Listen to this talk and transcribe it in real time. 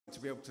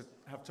be able to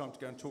have time to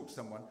go and talk to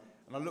someone.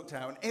 And I looked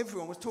out, and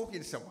everyone was talking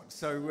to someone.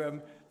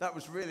 So that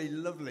was really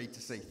lovely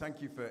to see.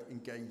 Thank you for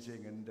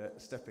engaging and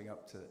stepping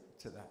up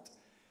to that.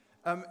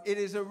 It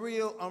is a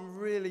real, I'm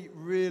really,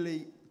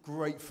 really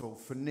grateful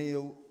for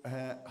Neil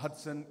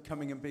Hudson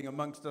coming and being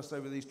amongst us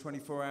over these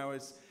 24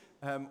 hours.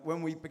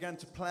 When we began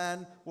to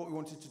plan what we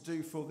wanted to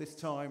do for this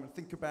time and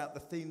think about the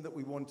theme that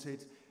we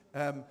wanted,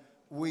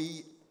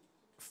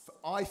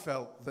 I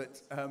felt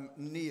that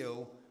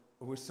Neil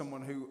was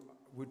someone who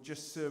would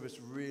just serve us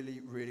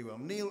really, really well.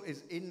 Neil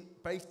is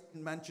based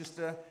in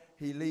Manchester.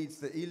 He leads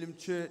the Elim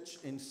Church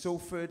in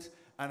Salford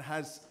and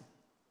has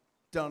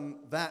done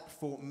that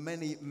for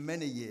many,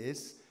 many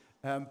years.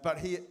 But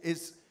he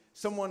is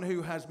someone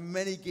who has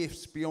many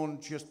gifts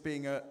beyond just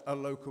being a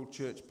local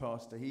church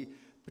pastor. He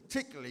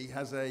particularly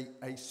has a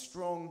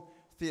strong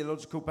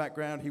theological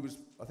background. He was,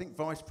 I think,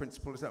 vice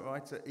principal, is that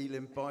right, at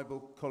Elim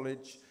Bible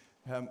College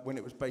when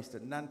it was based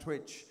at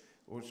Nantwich,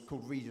 or it's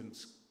called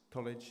Regent's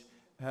College.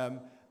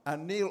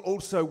 And Neil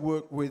also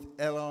worked with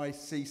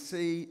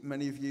LICC.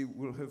 Many of you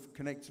will have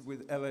connected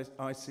with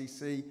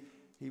LICC.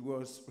 He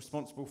was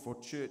responsible for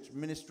church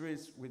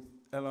ministries with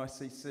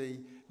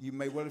LICC. You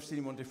may well have seen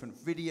him on different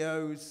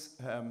videos.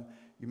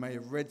 You may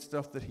have read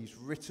stuff that he's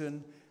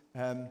written.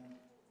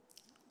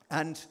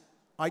 And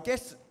I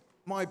guess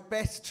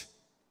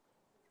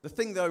the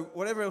thing though,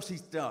 whatever else he's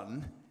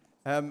done,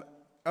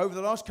 over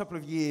the last couple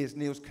of years,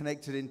 Neil's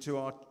connected into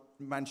our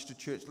Manchester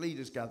Church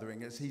Leaders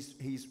Gathering as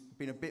he's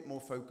been a bit more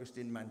focused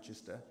in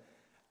Manchester.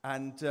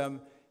 And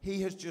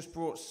he has just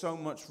brought so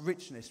much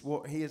richness.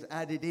 What he has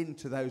added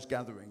into those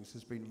gatherings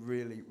has been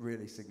really,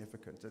 really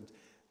significant.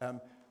 And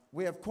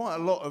we have quite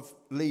a lot of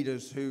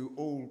leaders who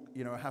all,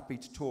 are happy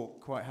to talk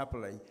quite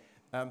happily.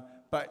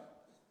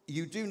 But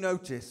you do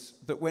notice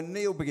that when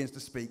Neil begins to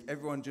speak,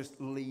 everyone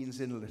just leans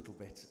in a little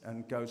bit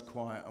and goes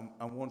quiet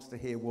and wants to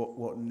hear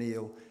what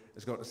Neil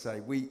has got to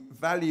say. We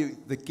value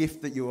the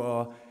gift that you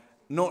are,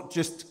 not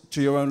just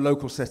to your own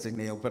local setting,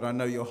 Neil, but I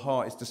know your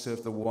heart is to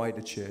serve the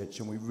wider church,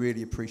 and we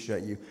really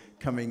appreciate you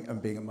coming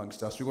and being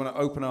amongst us. We want to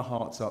open our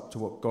hearts up to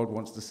what God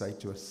wants to say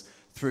to us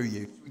through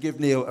you. We give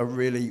Neil a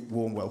really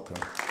warm welcome.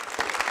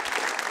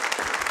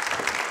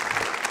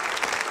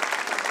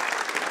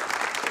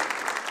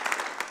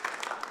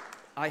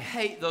 I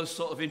hate those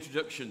sort of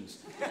introductions.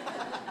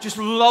 Just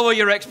lower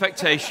your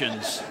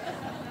expectations.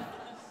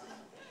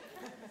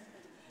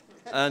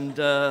 And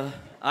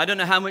I don't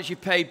know how much you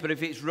paid, but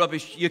if it's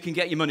rubbish, you can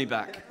get your money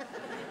back.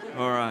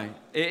 All right.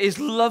 It is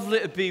lovely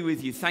to be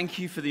with you. Thank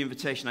you for the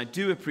invitation. I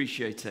do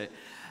appreciate it.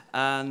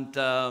 And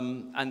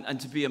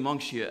to be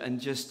amongst you and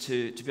just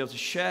to be able to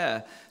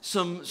share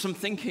some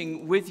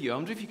thinking with you. I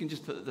wonder if you can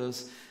just put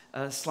those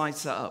slides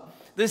set up.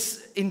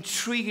 This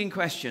intriguing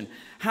question,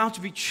 how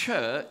to be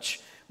church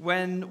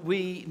when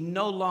we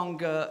no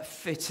longer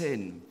fit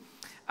in.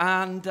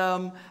 And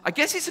I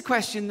guess it's a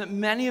question that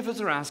many of us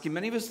are asking,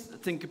 many of us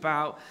think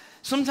about,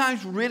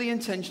 sometimes really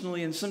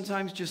intentionally and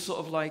sometimes just sort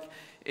of like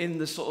in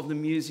the sort of the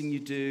musing you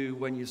do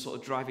when you're sort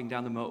of driving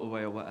down the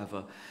motorway or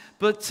whatever.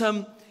 But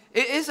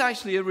it is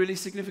actually a really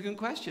significant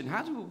question.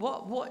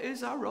 What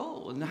is our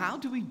role and how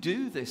do we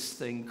do this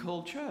thing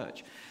called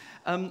church?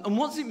 And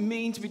what does it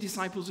mean to be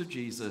disciples of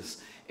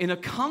Jesus in a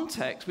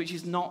context which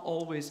is not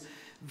always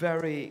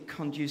very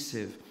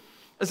conducive?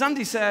 As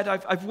Andy said,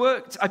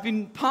 I've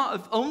been part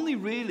of only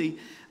really,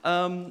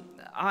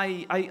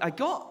 I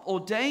got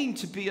ordained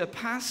to be a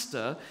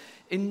pastor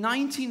in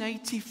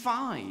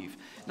 1985.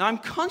 Now, I'm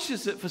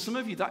conscious that for some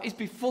of you, that is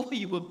before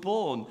you were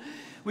born,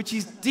 which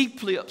is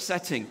deeply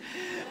upsetting.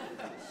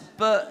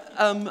 But,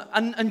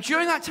 and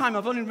during that time,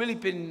 I've only really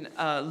been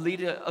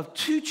leader of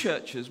 2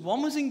 churches.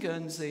 One was in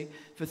Guernsey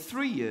for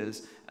 3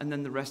 years, and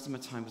then the rest of my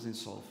time was in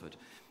Salford.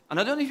 And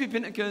I don't know if you've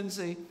been to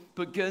Guernsey,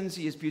 but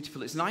Guernsey is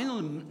beautiful. It's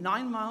 9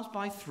 miles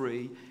by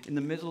 3 in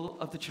the middle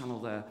of the channel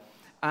there.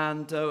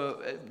 And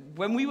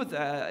when we were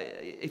there,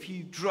 if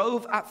you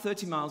drove at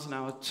 30 miles an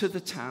hour to the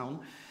town,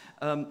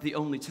 the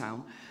only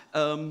town,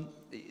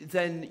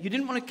 then you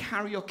didn't want to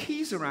carry your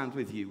keys around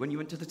with you when you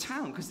went to the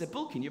town because they're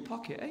bulky in your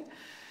pocket, eh?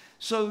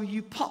 So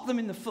you pop them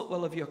in the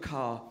footwell of your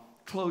car,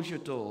 close your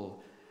door,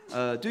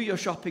 do your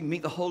shopping,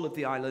 meet the whole of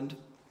the island,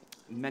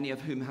 many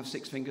of whom have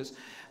 6 fingers,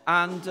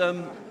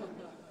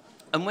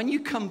 and when you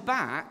come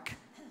back,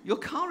 your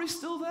car is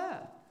still there.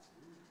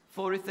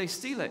 For if they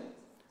steal it,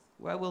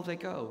 where will they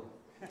go?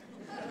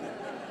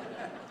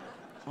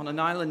 On an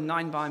island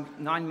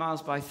 9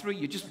 miles by 3,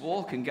 you just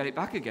walk and get it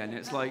back again.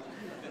 It's like,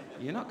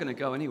 you're not going to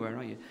go anywhere,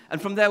 are you?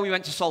 And from there, we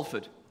went to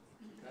Salford,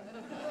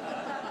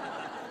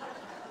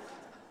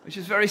 which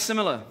is very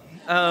similar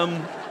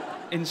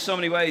in so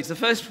many ways. The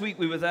first week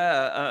we were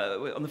there,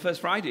 on the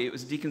first Friday, it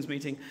was a deacon's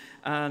meeting,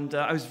 and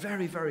I was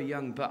very, very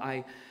young, but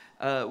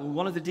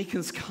one of the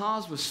deacon's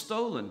cars was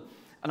stolen,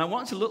 and I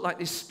wanted to look like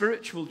this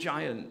spiritual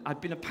giant.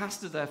 I'd been a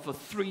pastor there for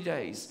 3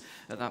 days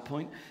at that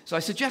point, so I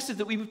suggested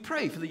that we would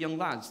pray for the young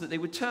lads, that they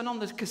would turn on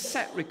the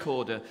cassette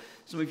recorder.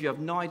 Some of you have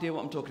no idea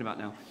what I'm talking about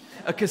now.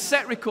 A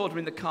cassette recorder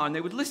in the car, and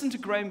they would listen to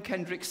Graham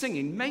Kendrick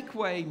singing, "Make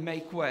way,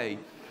 make way."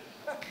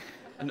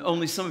 And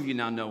only some of you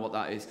now know what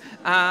that is.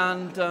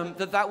 And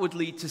that would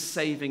lead to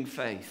saving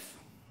faith.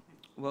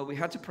 Well, we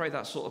had to pray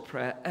that sort of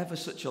prayer ever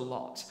such a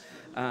lot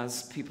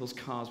as people's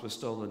cars were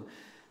stolen,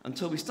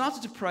 until we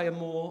started to pray a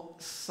more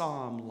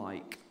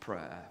psalm-like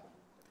prayer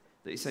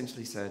that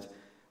essentially said,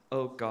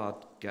 "Oh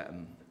God, get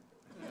 'em."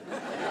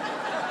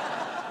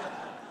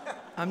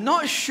 I'm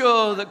not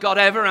sure that God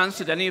ever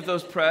answered any of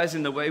those prayers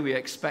in the way we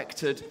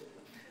expected,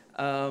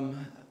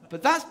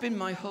 but that's been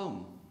my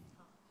home.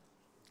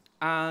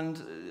 And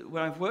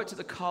when I've worked at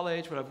the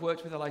college, when I've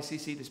worked with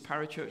LICC, this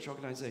parachurch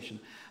organization,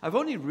 I've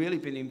only really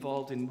been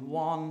involved in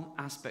one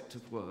aspect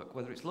of work,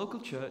 whether it's local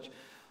church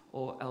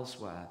or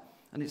elsewhere,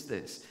 and it's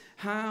this: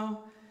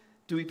 how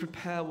do we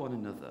prepare one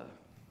another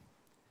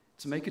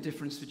to make a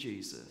difference for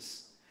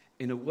Jesus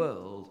in a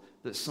world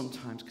that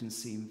sometimes can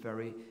seem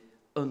very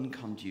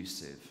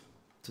unconducive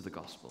to the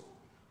gospel?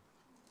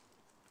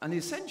 And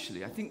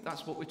essentially, I think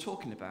that's what we're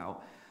talking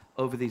about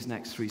over these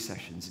next 3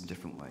 sessions in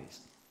different ways.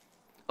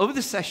 Over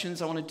the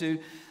sessions, I want to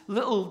do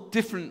little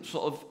different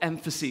sort of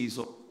emphases.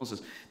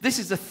 This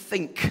is a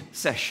think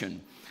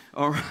session,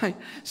 all right?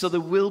 So there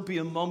will be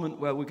a moment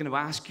where we're going to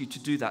ask you to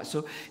do that.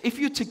 So if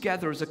you're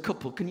together as a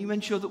couple, can you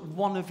ensure that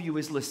one of you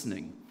is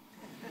listening?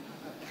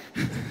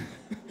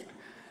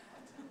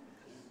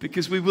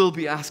 Because we will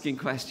be asking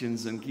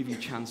questions and give you a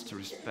chance to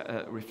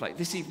reflect.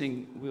 This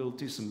evening, we'll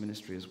do some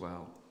ministry as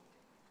well.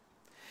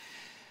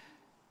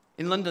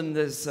 In London,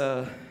 there's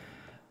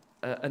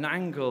an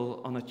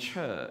angle on a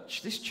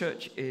church. This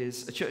church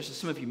is a church that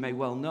some of you may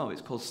well know.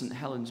 It's called St.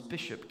 Helens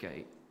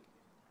Bishopgate.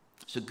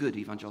 It's a good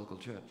evangelical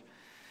church.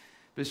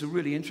 But it's a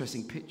really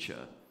interesting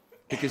picture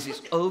because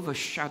it's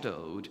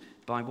overshadowed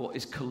by what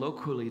is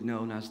colloquially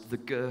known as the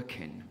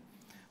Gherkin,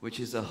 which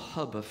is a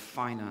hub of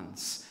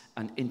finance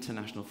and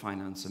international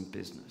finance and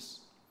business.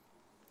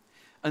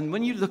 And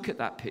when you look at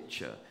that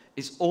picture,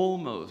 it's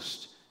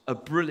almost a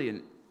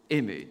brilliant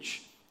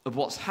image of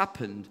what's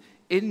happened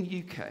in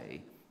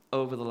UK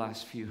over the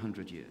last few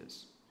hundred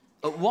years.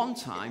 At one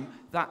time,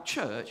 that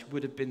church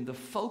would have been the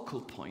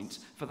focal point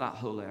for that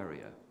whole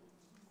area.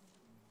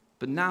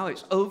 But now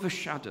it's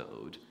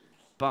overshadowed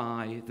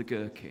by the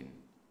Gherkin.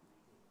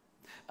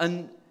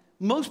 And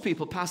most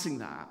people passing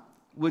that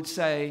would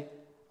say,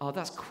 "Oh,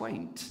 that's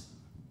quaint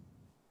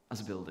as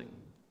a building.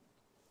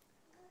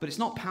 But it's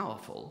not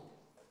powerful,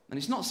 and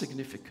it's not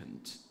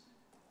significant,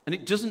 and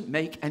it doesn't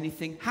make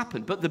anything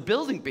happen." But the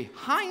building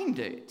behind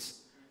it,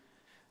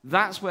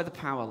 that's where the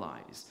power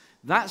lies.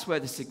 That's where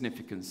the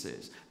significance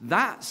is.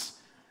 That's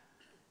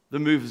the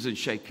movers and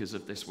shakers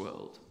of this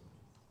world.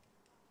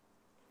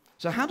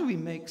 So how do we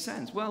make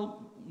sense?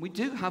 Well, we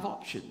do have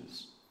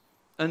options.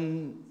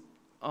 And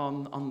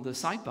on the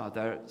sidebar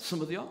there are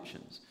some of the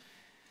options.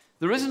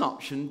 There is an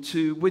option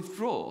to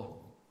withdraw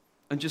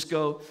and just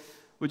go,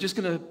 we're just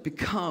going to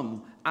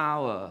become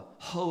our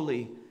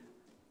holy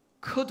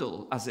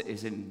cuddle, as it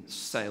is in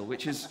Sale,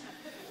 which is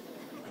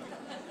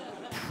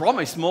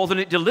promised more than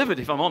it delivered,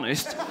 if I'm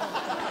honest.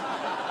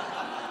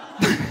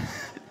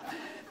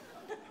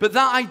 But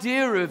that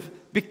idea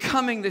of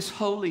becoming this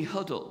holy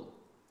huddle,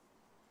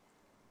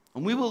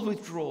 and we will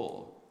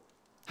withdraw,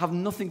 have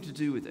nothing to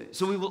do with it.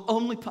 So we will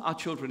only put our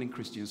children in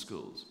Christian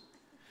schools.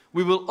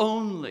 We will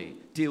only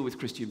deal with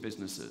Christian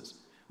businesses.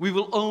 We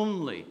will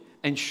only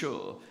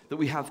ensure that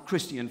we have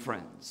Christian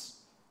friends.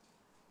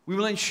 We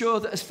will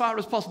ensure that as far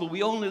as possible,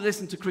 we only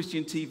listen to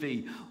Christian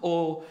TV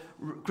or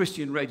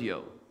Christian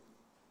radio.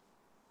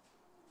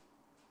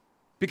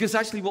 Because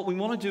actually what we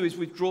want to do is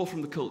withdraw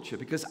from the culture,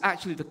 because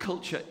actually the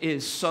culture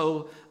is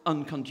so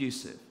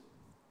unconducive.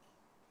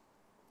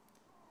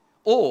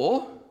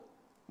 Or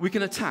we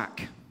can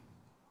attack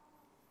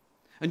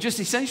and just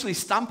essentially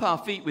stamp our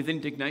feet with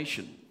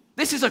indignation.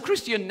 This is a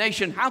Christian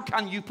nation. How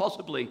can you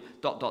possibly ...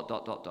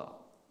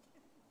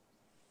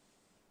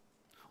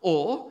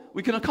 Or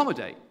we can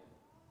accommodate.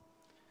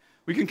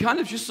 We can kind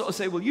of just sort of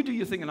say, well, you do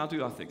your thing and I'll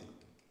do our thing.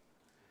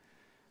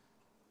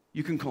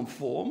 You can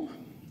conform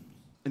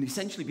and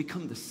essentially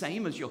become the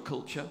same as your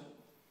culture.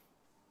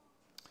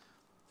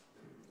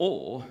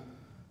 Or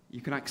you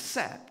can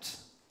accept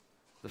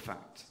the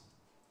fact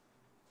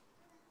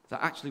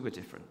that actually we're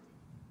different.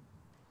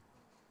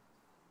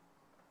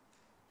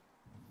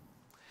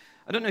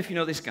 I don't know if you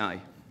know this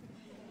guy.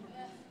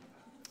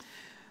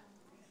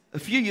 A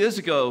few years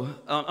ago,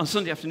 on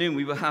Sunday afternoon,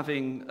 we were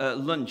having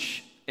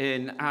lunch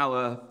in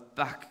our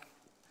back.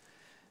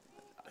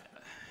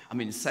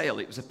 I'm in Sale.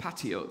 It was a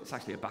patio. It's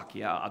actually a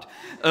backyard.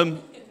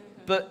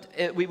 But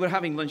we were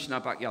having lunch in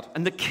our backyard.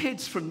 And the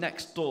kids from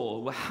next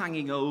door were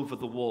hanging over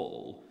the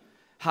wall,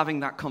 having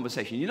that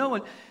conversation. You know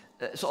when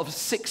sort of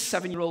 6-,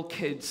 7-year-old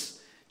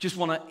kids just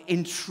want to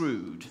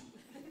intrude.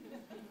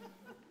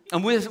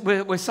 And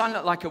we're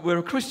silent like we're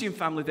a Christian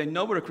family. They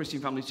know we're a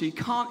Christian family. So you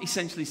can't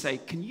essentially say,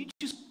 can you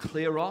just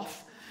clear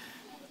off?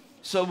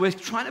 So we're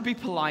trying to be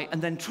polite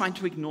and then trying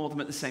to ignore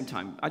them at the same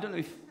time. I don't know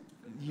if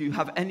you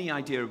have any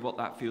idea of what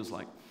that feels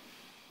like.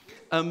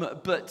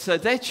 But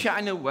they're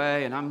chatting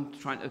away, and I'm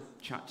trying to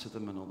chat to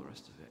them and all the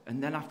rest of it.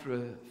 And then after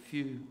a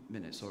few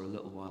minutes or a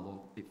little while,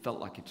 or it felt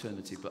like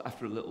eternity, but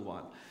after a little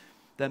while,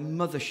 their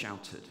mother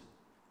shouted,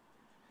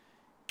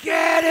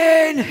 "Get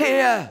in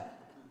here!"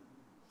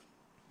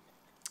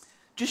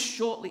 Just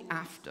shortly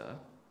after,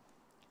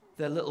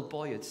 their little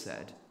boy had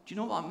said, "Do you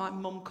know what my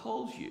mum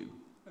calls you?"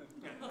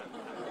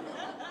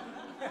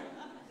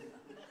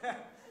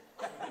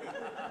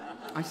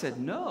 I said,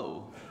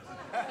 "No."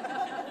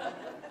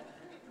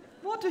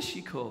 "What does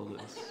she call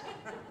us?"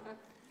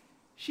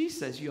 "She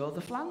says you're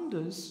the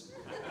Flanders."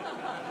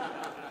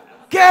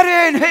 "Get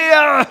in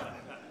here!"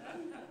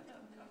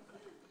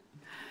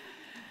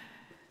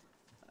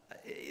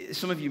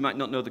 Some of you might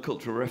not know the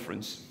cultural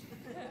reference.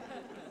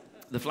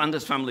 The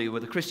Flanders family were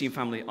the Christian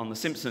family on The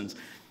Simpsons,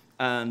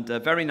 and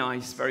very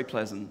nice, very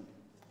pleasant,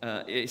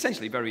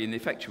 essentially very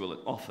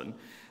ineffectual often,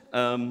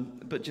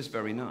 but just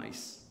very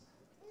nice.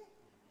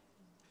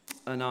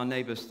 And our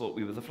neighbours thought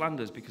we were the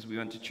Flanders because we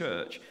went to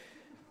church,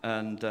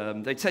 and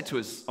they'd said to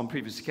us on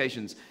previous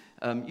occasions,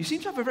 "You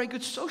seem to have a very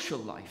good social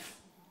life.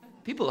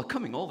 People are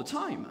coming all the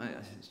time."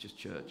 It's just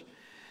church.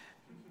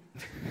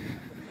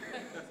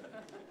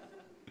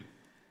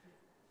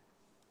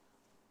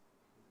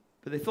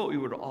 But they thought we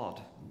were odd.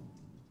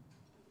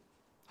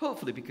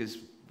 Hopefully because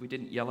we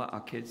didn't yell at our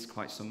kids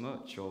quite so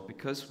much, or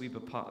because we were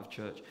part of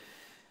church.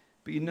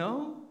 But you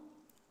know,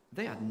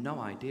 they had no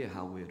idea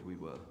how weird we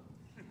were.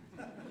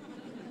 That's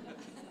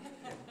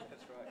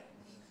right.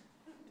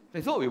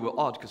 They thought we were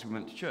odd because we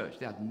went to church.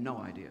 They had no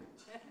idea.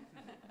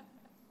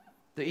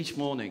 That each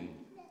morning,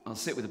 I'll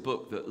sit with a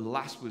book that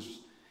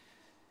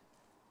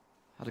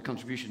had a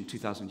contribution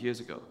 2,000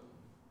 years ago,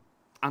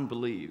 and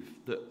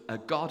believe that a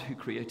God who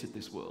created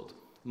this world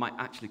might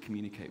actually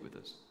communicate with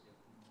us.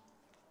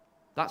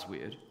 That's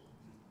weird.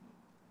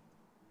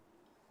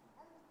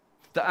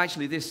 That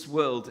actually this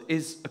world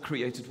is a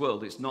created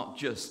world. It's not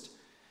just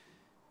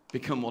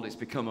become what it's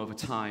become over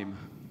time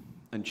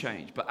and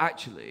change, but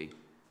actually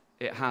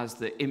it has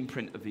the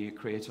imprint of the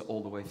Creator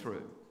all the way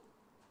through.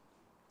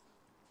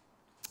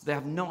 They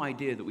have no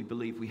idea that we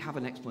believe we have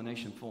an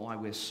explanation for why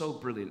we're so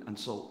brilliant and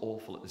so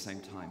awful at the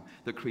same time,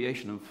 that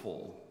creation and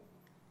fall.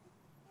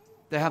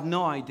 They have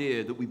no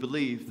idea that we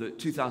believe that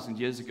 2,000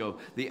 years ago,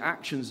 the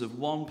actions of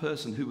one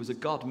person who was a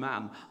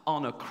God-man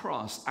on a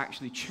cross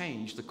actually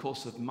changed the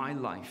course of my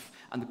life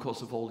and the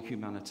course of all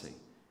humanity.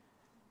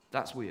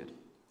 That's weird.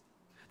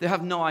 They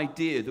have no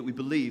idea that we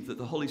believe that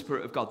the Holy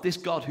Spirit of God, this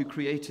God who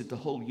created the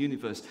whole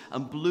universe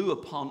and blew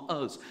upon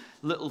us,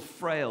 little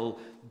frail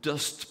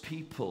dust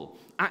people,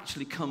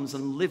 actually comes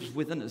and lives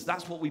within us.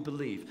 That's what we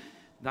believe.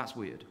 That's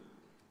weird.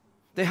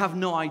 They have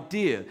no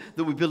idea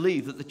that we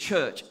believe that the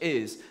church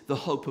is the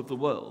hope of the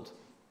world,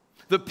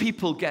 that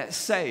people get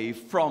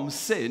saved from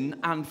sin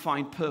and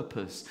find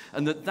purpose,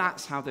 and that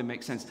that's how they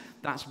make sense.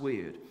 That's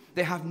weird.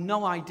 They have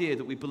no idea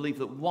that we believe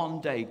that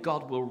one day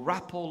God will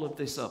wrap all of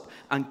this up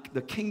and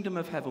the kingdom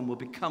of heaven will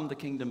become the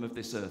kingdom of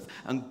this earth,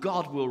 and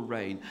God will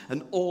reign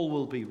and all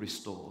will be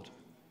restored.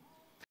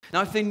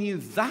 Now, if they knew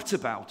that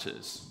about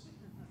us,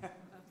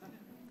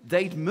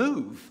 they'd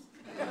move.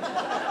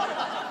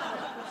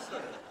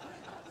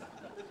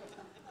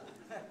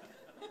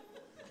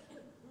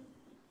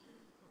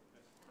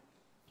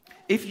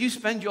 If you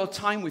spend your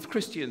time with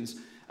Christians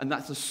and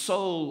that's a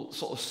sole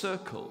sort of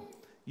circle,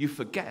 you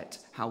forget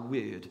how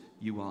weird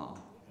you are.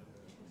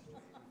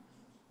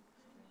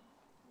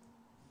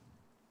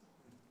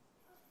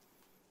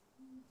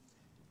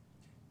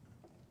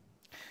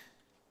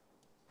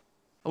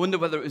 I wonder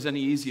whether it was any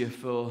easier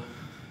for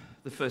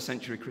the first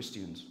century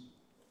Christians.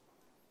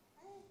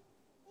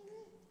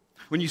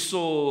 When you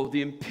saw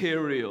the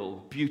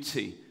imperial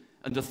beauty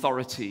and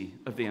authority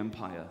of the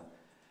empire,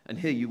 and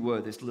here you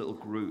were, this little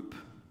group,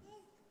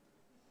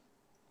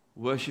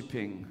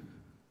 worshipping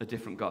a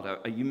different God.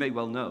 You may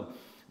well know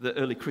that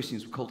early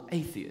Christians were called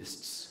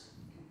atheists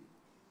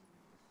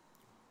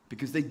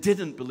because they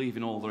didn't believe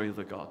in all the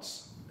other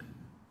gods.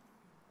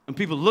 And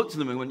people looked at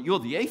them and went, "You're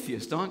the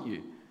atheist, aren't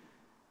you?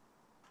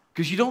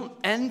 Because you don't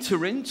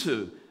enter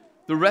into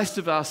the rest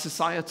of our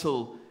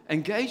societal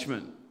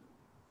engagement."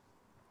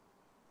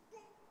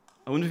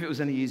 I wonder if it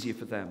was any easier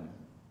for them.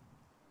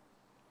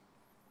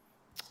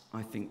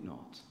 I think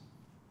not.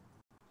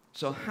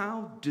 So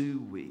how do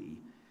we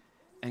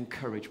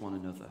encourage one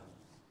another?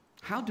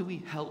 How do we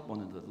help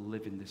one another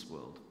live in this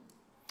world?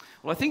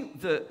 Well, I think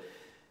that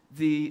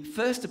the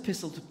first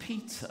epistle to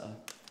Peter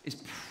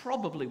is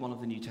probably one of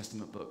the New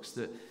Testament books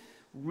that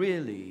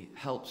really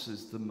helps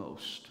us the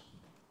most.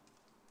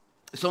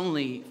 It's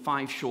only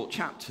 5 short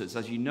chapters,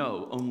 as you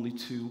know, only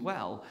too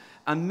well.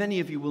 And many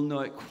of you will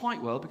know it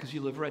quite well because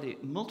you'll have read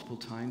it multiple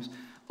times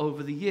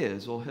over the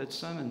years or heard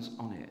sermons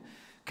on it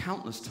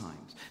countless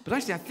times. But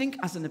actually, I think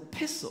as an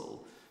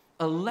epistle,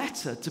 a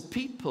letter to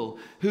people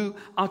who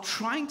are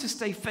trying to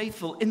stay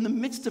faithful in the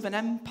midst of an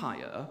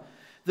empire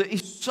that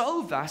is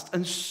so vast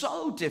and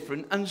so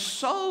different and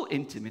so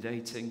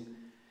intimidating,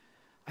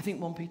 I think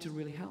 1 Peter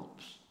really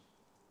helps.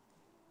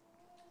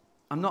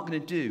 I'm not going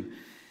to do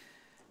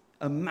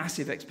a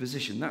massive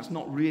exposition. That's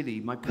not really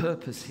my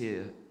purpose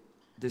here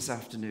this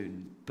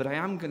afternoon. But I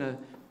am going to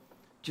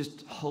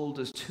just hold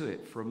us to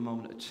it for a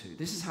moment or two.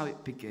 This is how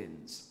it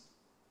begins.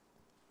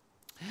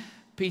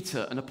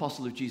 Peter, an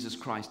apostle of Jesus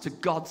Christ, to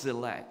God's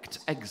elect,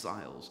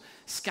 exiles,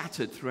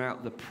 scattered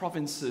throughout the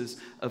provinces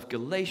of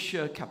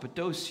Galatia,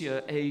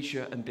 Cappadocia,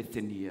 Asia, and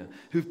Bithynia,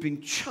 who've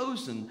been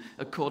chosen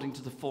according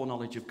to the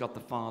foreknowledge of God the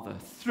Father,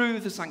 through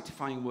the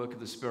sanctifying work of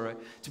the Spirit,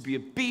 to be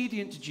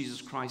obedient to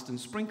Jesus Christ and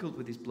sprinkled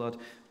with his blood.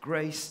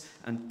 Grace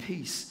and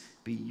peace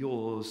be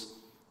yours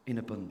in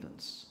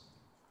abundance.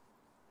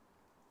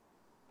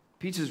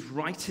 Peter's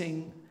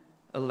writing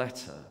a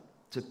letter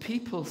to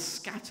people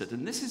scattered,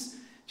 and this is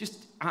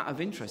just out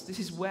of interest, this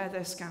is where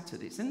they're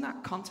scattered. It's in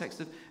that context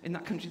of, in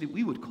that country that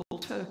we would call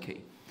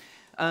Turkey.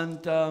 And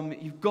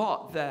you've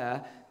got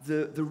there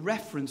the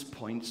reference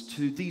points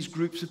to these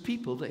groups of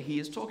people that he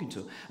is talking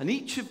to. And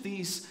each of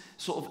these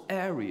sort of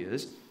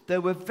areas,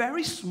 there were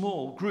very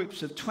small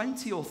groups of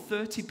 20 or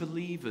 30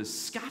 believers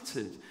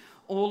scattered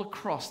all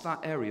across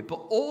that area.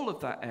 But all of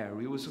that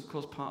area was, of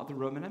course, part of the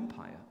Roman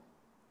Empire.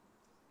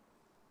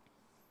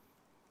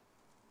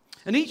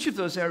 And each of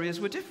those areas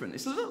were different.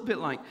 It's a little bit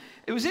like,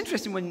 it was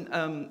interesting when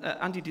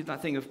Andy did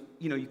that thing of,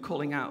 you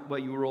calling out where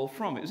you were all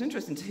from. It was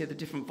interesting to hear the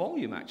different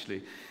volume,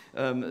 actually,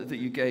 that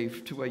you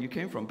gave to where you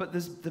came from. But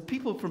there's the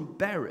people from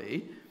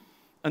Bury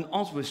and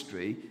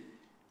Oswestry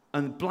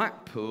and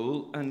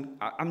Blackpool, and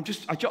I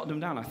jotted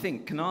them down, I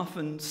think.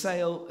 Carnarvon,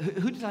 Sale,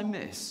 who did I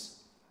miss?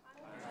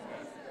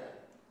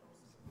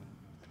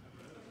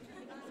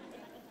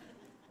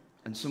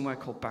 And somewhere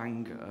called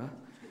Bangor.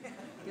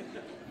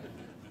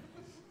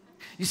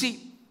 You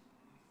see,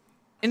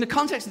 in the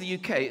context of the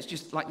UK, it's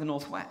just like the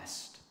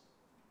Northwest.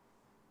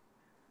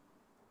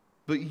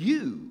 But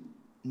you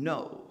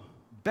know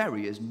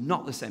Bury is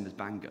not the same as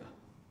Bangor.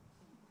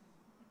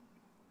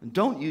 And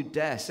don't you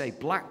dare say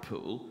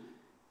Blackpool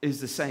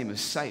is the same as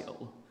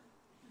Sale.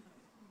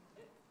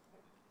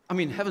 I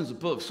mean, heavens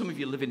above, some of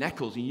you live in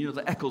Eccles, and you know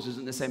that Eccles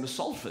isn't the same as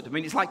Salford. I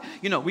mean, it's like,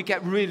 we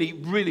get really,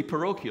 really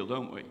parochial,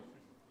 don't we?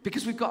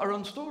 Because we've got our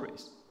own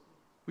stories.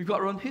 We've got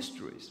our own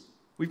histories.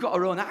 We've got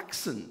our own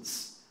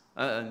accents.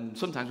 And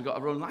sometimes we've got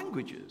our own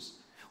languages.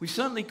 We've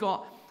certainly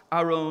got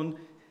our own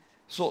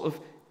sort of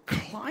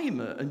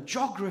climate and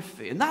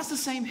geography. And that's the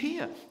same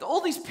here.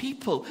 All these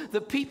people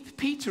that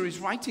Peter is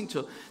writing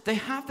to, they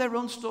have their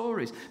own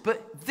stories.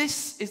 But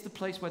this is the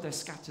place where they're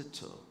scattered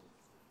to.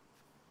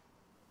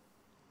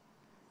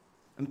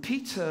 And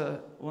Peter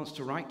wants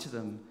to write to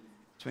them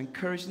to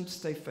encourage them to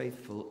stay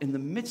faithful in the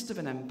midst of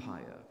an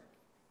empire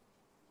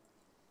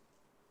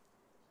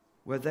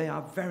where they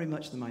are very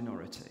much the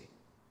minority.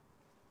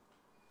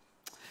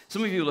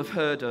 Some of you will have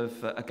heard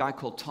of a guy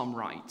called Tom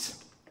Wright.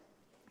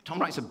 Tom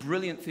Wright's a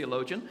brilliant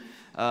theologian,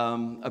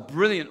 a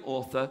brilliant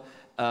author.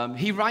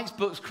 He writes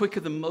books quicker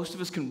than most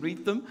of us can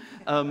read them.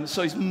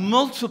 So he's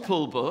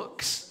multiple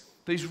books,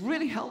 but he's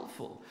really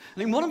helpful.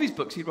 And in one of his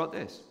books, he wrote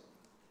this.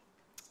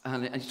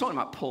 And he's talking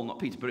about Paul, not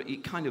Peter, but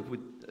it kind of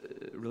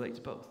would relate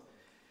to both.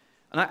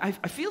 And I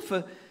feel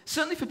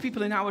certainly for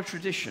people in our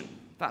tradition,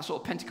 that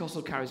sort of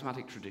Pentecostal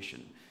charismatic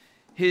tradition,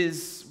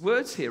 his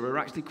words here are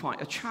actually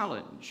quite a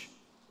challenge.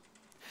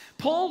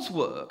 Paul's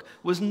work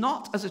was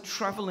not as a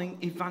traveling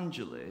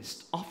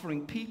evangelist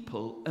offering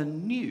people a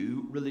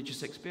new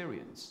religious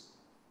experience.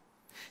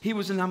 He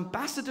was an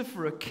ambassador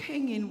for a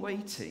king in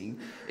waiting,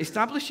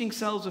 establishing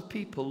cells of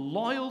people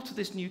loyal to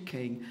this new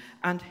king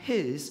and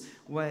his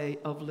way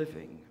of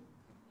living.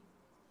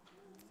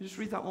 I'll just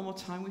read that one more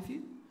time with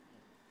you.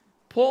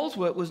 Paul's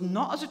work was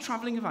not as a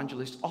traveling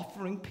evangelist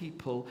offering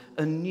people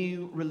a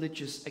new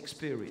religious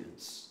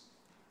experience.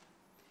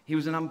 He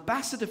was an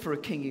ambassador for a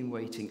king in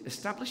waiting,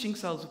 establishing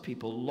cells of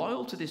people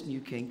loyal to this new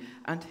king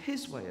and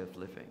his way of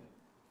living.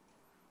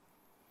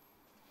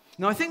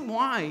 Now, I think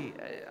why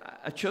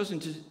I've chosen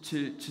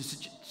to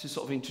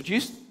sort of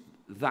introduce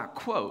that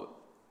quote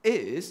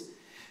is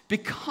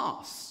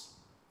because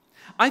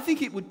I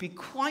think it would be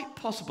quite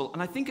possible,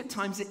 and I think at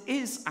times it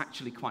is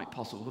actually quite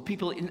possible for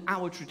people in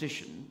our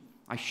tradition,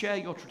 I share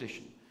your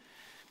tradition,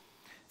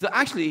 that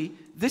actually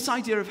this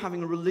idea of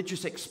having a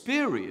religious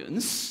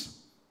experience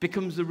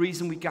becomes the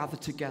reason we gather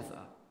together.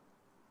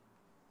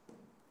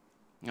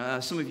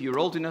 Some of you are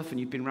old enough and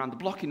you've been around the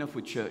block enough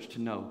with church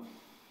to know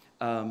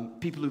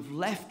people who've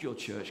left your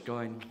church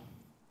going,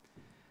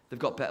 they've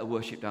got better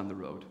worship down the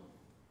road.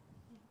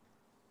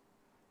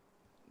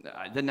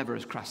 They're never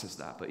as crass as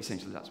that, but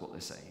essentially that's what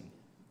they're saying.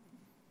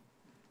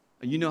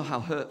 And you know how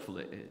hurtful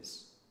it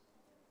is.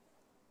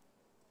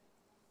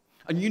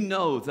 And you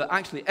know that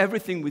actually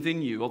everything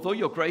within you, although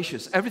you're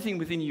gracious, everything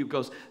within you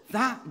goes,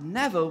 that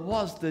never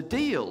was the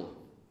deal.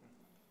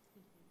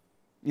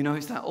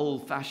 It's that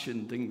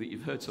old-fashioned thing that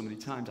you've heard so many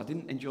times. I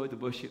didn't enjoy the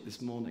worship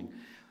this morning.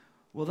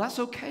 Well, that's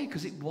okay,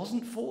 because it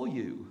wasn't for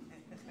you.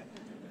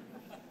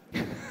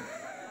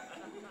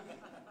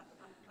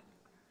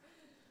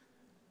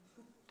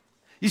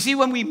 You see,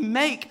 when we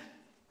make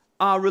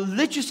our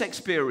religious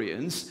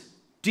experience,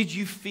 did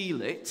you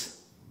feel it,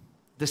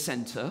 the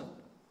center?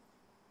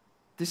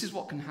 This is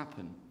what can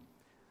happen.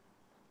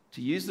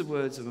 To use the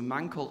words of a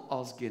man called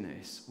Os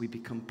Guinness, we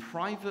become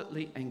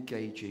privately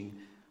engaging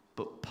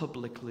but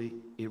publicly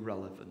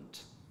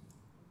irrelevant.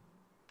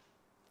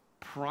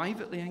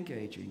 Privately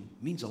engaging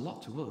means a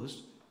lot to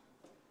us.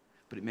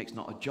 but it makes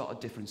not a jot of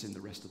difference in the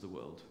rest of the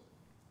world.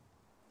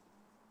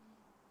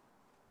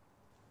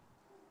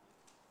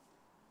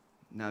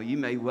 Now, you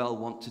may well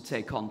want to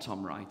take on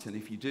Tom Wright, and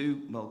if you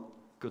do, well,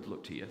 good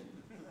luck to you.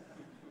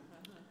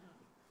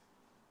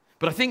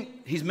 But I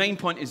think his main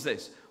point is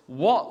this.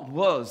 What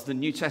was the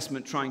New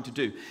Testament trying to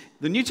do?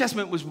 The New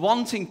Testament was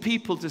wanting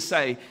people to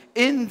say,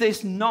 in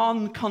this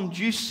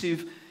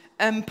non-conducive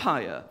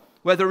empire,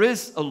 where there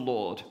is a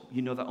Lord,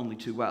 you know that only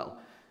too well.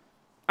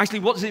 Actually,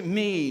 what does it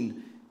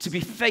mean to be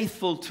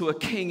faithful to a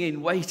king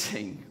in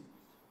waiting?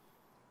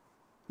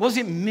 What does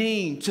it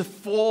mean to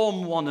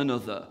form one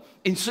another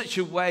in such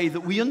a way that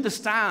we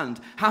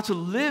understand how to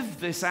live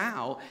this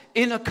out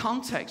in a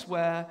context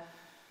where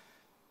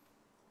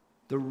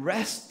the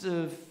rest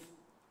of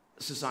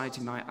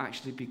society might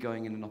actually be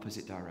going in an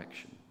opposite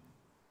direction?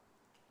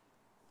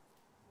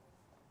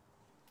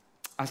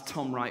 As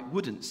Tom Wright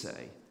wouldn't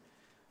say,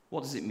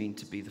 what does it mean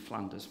to be the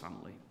Flanders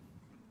family?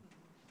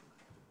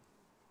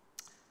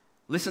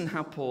 Listen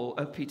how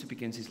Peter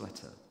begins his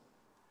letter.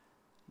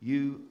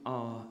 You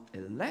are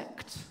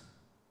elect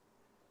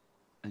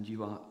and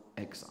you are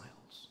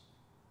exiles.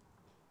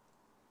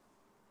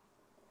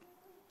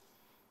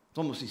 It's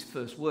almost his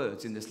first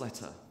words in this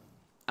letter.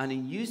 And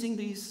in using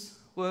these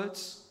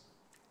words,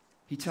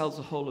 he tells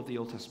the whole of the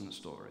Old Testament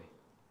story.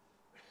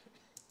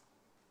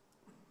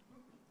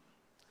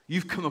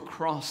 You've come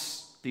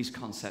across these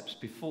concepts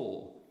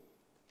before.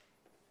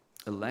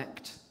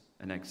 Elect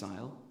and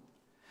exile.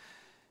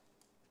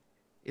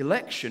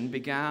 Election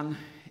began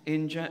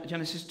in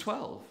Genesis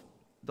 12.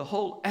 The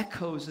whole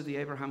echoes of the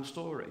Abraham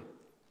story.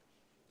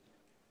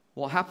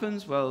 What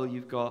happens? Well,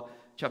 you've got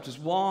chapters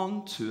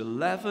 1 to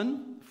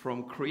 11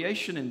 from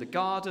creation in the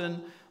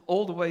garden,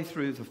 all the way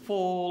through the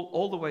fall,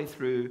 all the way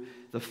through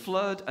the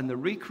flood and the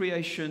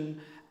recreation,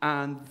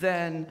 and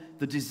then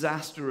the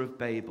disaster of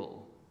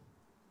Babel.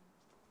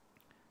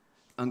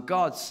 And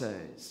God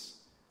says,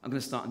 I'm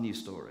going to start a new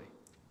story.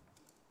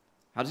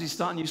 How does he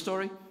start a new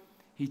story?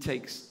 He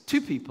takes two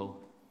people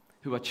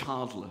who are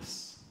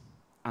childless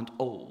and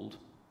old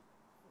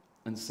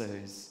and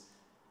says,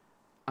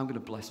 I'm going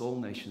to bless all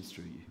nations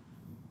through you.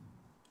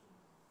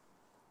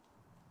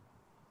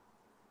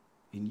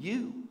 In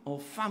you, all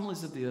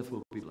families of the earth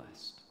will be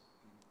blessed.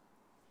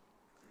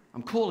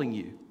 I'm calling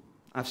you.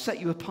 I've set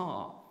you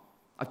apart.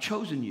 I've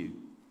chosen you.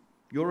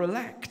 You're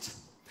elect.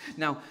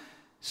 Now,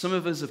 some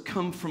of us have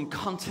come from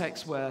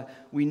contexts where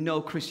we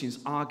know Christians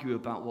argue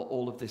about what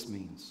all of this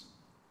means.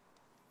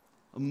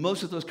 And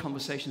most of those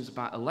conversations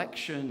about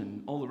election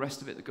and all the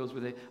rest of it that goes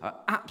with it are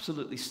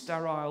absolutely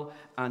sterile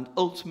and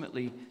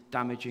ultimately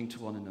damaging to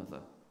one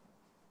another.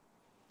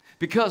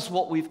 Because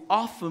what we've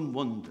often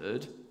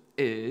wondered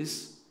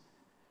is,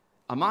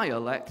 am I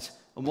elect?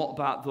 And what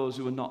about those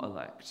who are not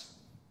elect?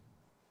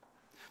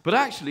 But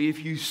actually,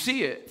 if you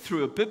see it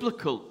through a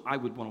biblical, I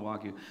would want to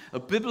argue, a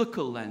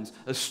biblical lens,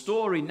 a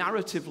story,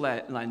 narrative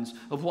lens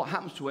of what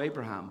happens to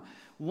Abraham,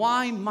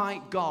 why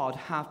might God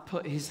have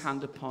put his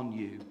hand upon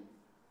you?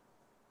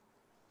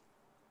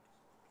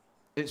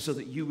 It's so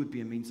that you would be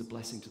a means of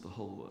blessing to the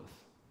whole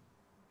earth.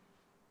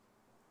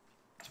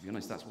 To be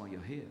honest, that's why you're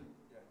here. Yeah,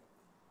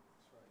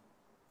 that's right.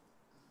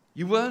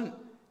 You weren't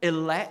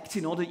elect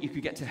in order that you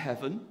could get to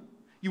heaven.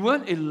 You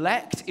weren't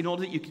elect in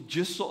order that you could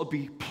just sort of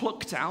be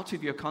plucked out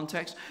of your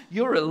context.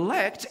 You're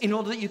elect in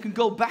order that you can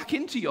go back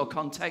into your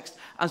context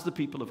as the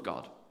people of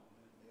God.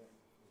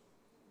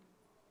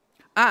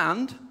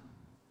 And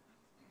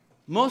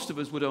most of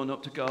us would own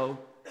up to go,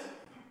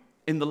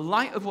 in the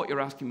light of what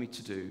you're asking me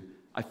to do,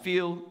 I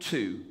feel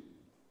too,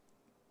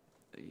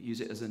 use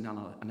it as an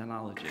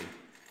analogy,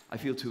 I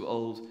feel too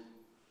old,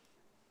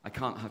 I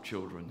can't have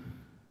children,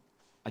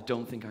 I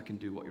don't think I can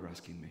do what you're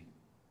asking me.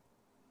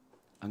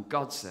 And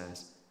God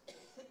says,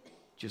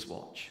 just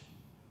watch.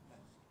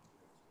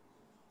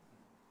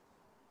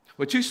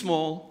 We're too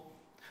small,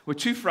 we're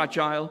too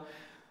fragile,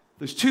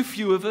 there's too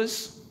few of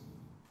us.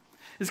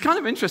 It's kind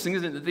of interesting,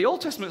 isn't it, that the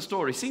Old Testament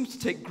story seems to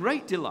take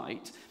great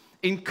delight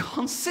in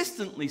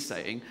consistently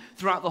saying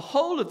throughout the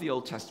whole of the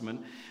Old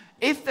Testament,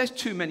 if there's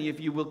too many of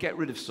you, we'll get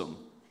rid of some.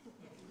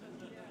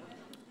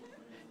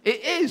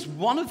 It is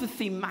one of the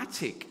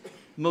thematic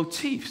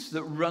motifs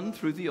that run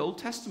through the Old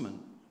Testament.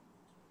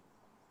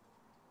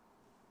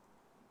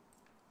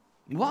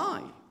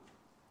 Why?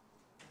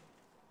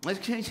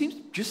 It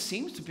just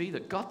seems to be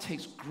that God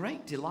takes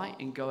great delight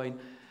in going,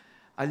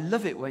 I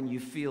love it when you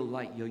feel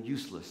like you're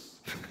useless.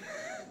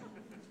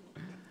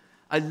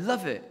 I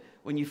love it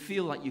when you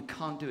feel like you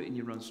can't do it in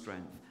your own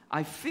strength.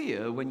 I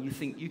fear when you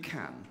think you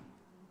can.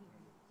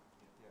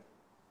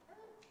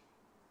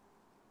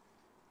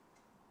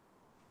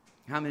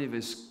 How many of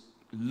us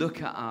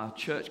look at our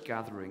church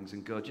gatherings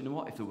and go, do you know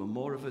what? If there were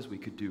more of us, we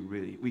could.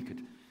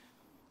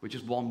 We're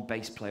just one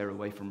bass player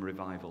away from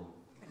revival.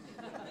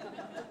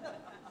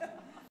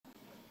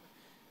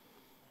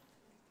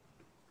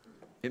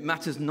 It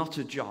matters not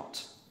a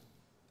jot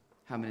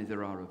how many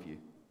there are of you.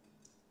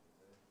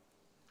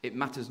 It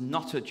matters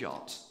not a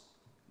jot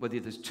whether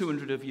there's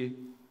 200 of you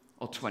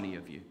or 20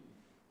 of you.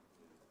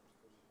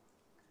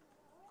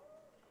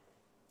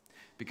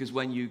 Because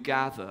when you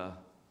gather,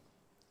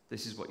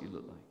 this is what you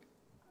look like.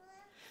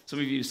 Some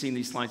of you have seen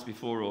these slides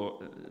before, or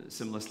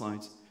similar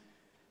slides.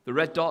 The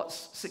red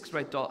dots, 6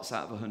 red dots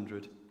out of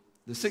 100.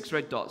 The 6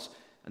 red dots,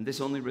 and this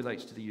only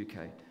relates to the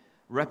UK,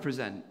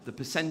 represent the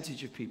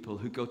percentage of people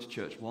who go to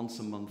church once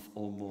a month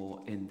or more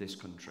in this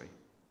country.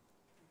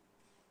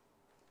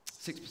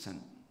 6%,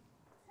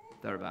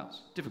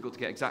 thereabouts. Difficult to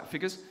get exact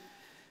figures,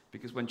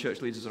 because when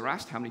church leaders are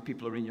asked how many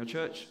people are in your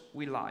church,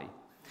 we lie.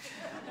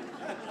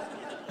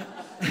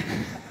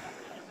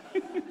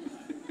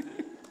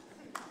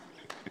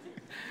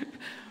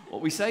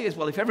 What we say is,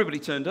 well, if everybody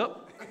turned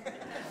up,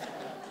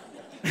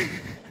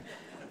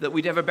 that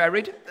we'd ever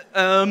buried.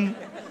 It's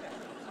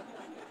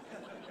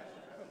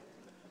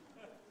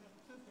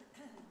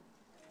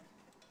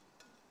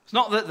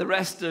not that the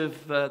rest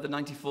of the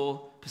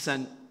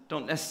 94%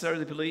 don't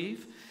necessarily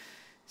believe.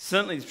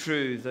 Certainly it's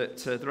true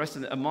that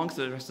amongst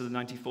the rest of the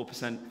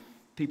 94%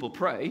 people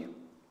pray.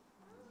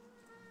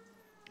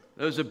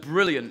 There was in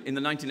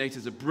the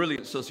 1980s, a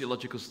brilliant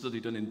sociological study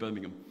done in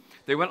Birmingham.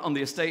 They went on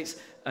the estates,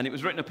 and it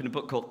was written up in a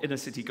book called Inner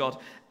City God.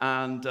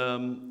 And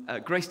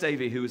Grace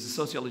Davey, who was a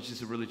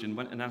sociologist of religion,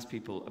 went and asked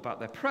people about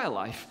their prayer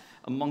life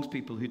amongst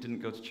people who didn't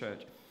go to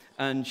church.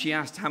 And she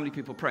asked how many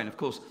people pray. And of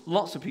course,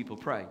 lots of people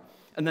pray.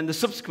 And then the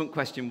subsequent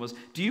question was,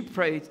 do you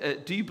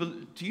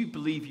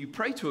believe you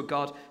pray to a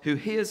God who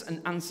hears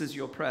and answers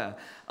your prayer?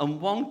 And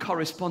one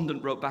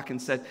correspondent wrote back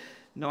and said,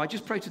 no, I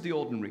just pray to the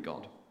ordinary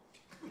God.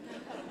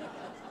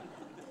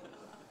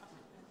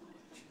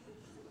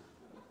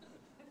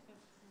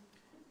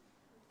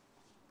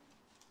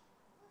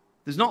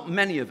 There's not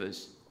many of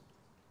us.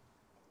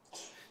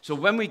 So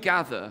when we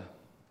gather,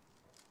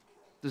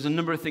 there's a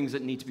number of things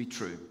that need to be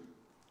true.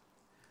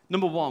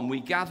 Number one, we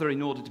gather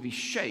in order to be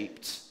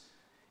shaped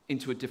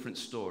into a different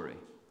story.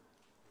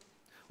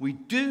 We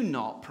do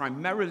not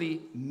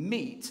primarily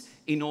meet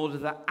in order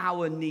that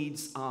our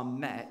needs are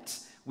met.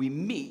 We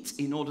meet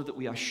in order that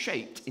we are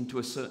shaped into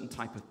a certain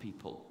type of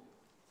people.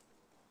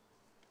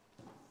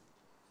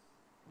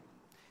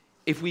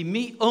 If we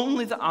meet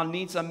only that our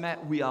needs are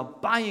met, we are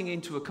buying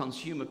into a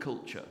consumer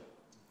culture.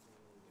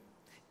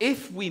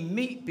 If we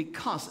meet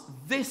because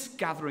this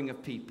gathering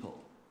of people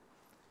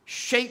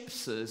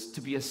shapes us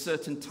to be a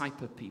certain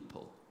type of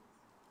people,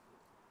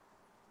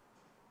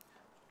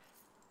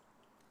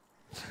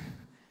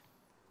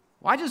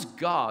 why does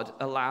God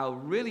allow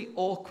really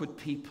awkward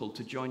people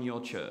to join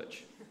your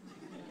church?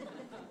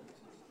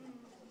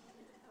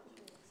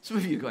 Some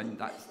of you are going,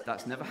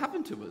 that's never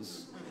happened to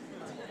us.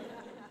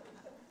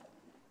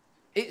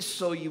 It's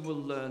so you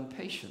will learn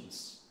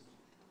patience.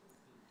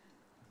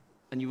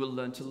 And you will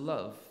learn to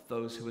love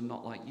those who are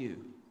not like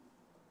you.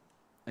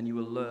 And you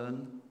will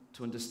learn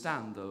to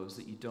understand those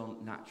that you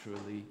don't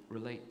naturally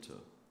relate to.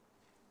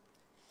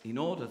 In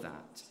order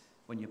that,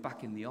 when you're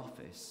back in the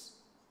office,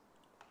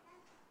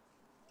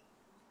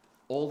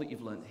 all that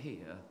you've learned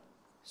here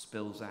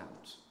spills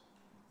out.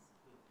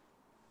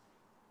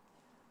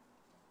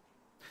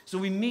 So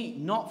we meet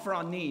not for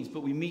our needs,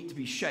 but we meet to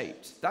be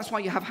shaped. That's why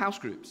you have house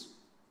groups,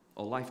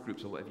 or life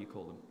groups, or whatever you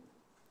call them.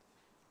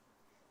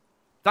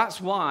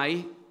 That's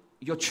why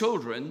your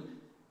children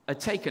are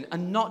taken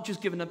and not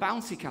just given a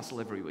bouncy castle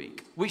every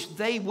week, which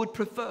they would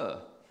prefer.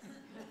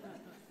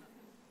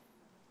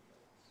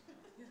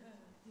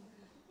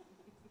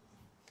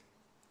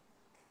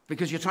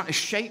 Because you're trying to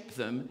shape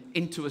them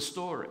into a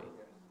story.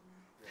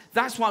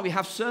 That's why we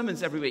have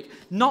sermons every week.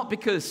 Not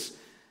because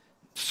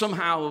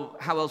somehow,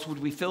 how else would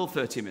we fill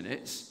 30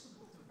 minutes?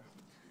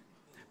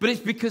 But it's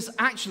because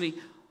actually,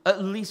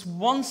 at least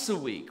once a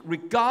week,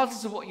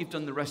 regardless of what you've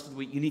done the rest of the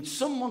week, you need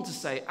someone to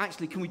say,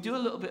 actually, can we do a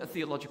little bit of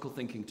theological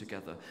thinking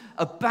together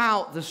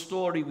about the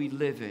story we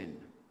live in?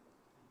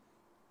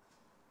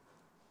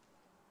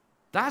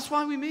 That's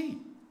why we meet.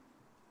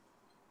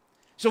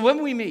 So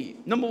when we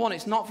meet, number one,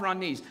 it's not for our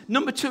needs.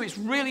 Number two, it's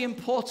really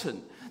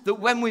important that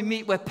when we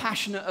meet, we're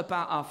passionate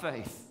about our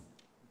faith.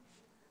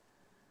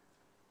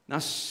 Now,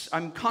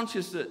 I'm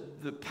conscious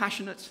that the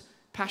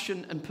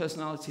passion and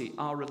personality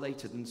are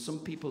related, and some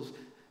people's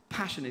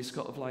passion is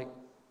sort of like,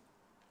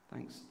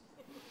 thanks.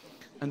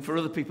 And for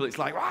other people, it's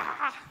like,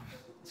 ah!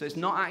 So it's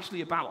not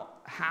actually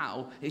about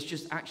how, it's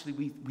just actually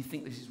we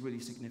think this is really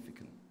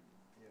significant.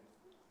 Yeah.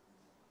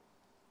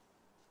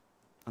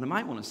 And I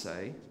might want to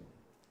say,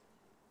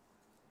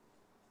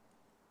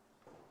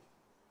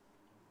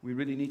 we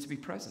really need to be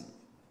present.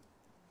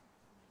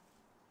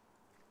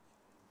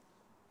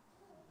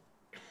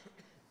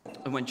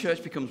 And when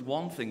church becomes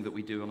one thing that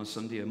we do on a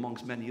Sunday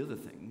amongst many other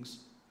things,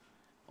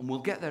 and we'll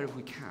get there if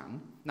we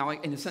can. Now,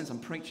 in a sense, I'm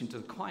preaching to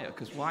the choir,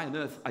 because why on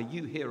earth are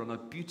you here on a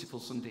beautiful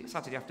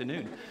Saturday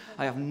afternoon?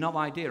 I have no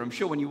idea. I'm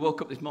sure when you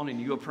woke up this morning,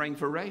 you were praying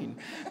for rain.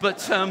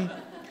 But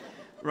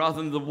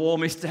rather than the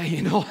warmest day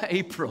in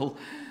April,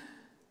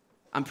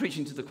 I'm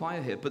preaching to the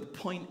choir here. But the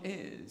point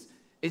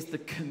is the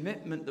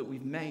commitment that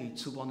we've made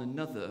to one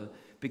another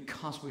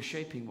because we're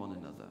shaping one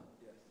another.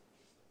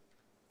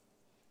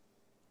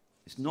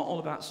 It's not all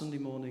about Sunday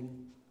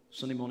morning.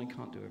 Sunday morning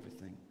can't do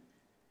everything.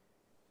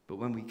 But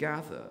when we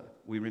gather,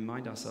 we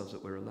remind ourselves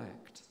that we're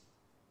elect.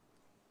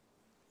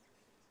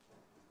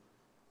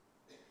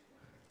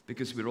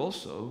 because we're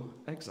also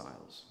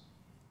exiles.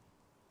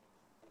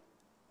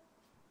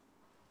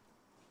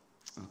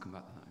 I'll come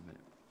back to that in a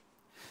minute.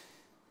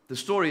 The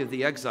story of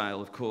the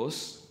exile, of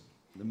course,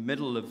 the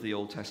middle of the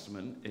Old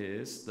Testament,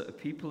 is that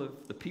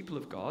the people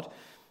of God,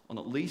 on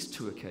at least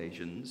 2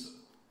 occasions,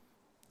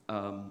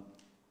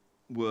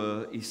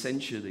 were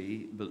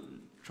essentially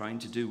trying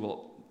to do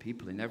what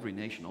people in every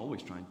nation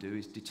always try and do,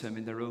 is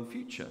determine their own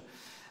future,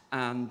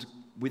 and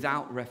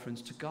without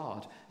reference to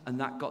God. And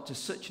that got to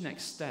such an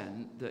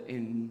extent that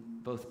in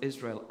both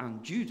Israel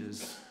and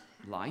Judah's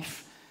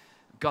life,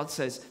 God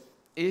says,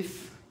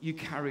 if you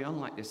carry on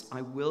like this,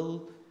 I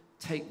will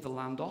take the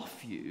land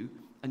off you,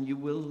 and you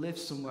will live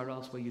somewhere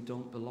else where you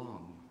don't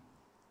belong.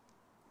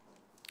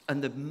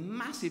 And the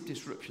massive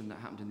disruption that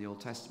happened in the Old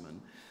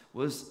Testament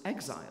was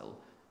exile.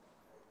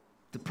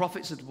 The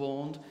prophets had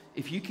warned,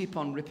 if you keep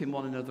on ripping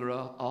one another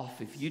off,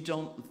 if you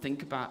don't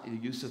think about the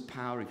use of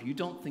power, if you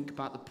don't think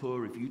about the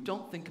poor, if you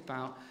don't think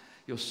about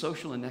your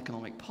social and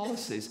economic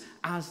policies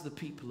as the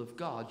people of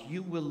God,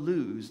 you will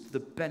lose the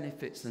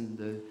benefits and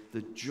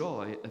the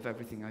joy of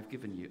everything I've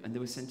given you. And they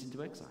were sent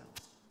into exile.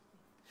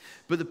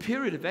 But the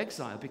period of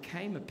exile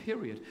became a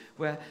period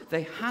where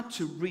they had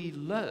to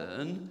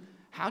relearn,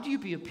 how do you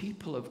be a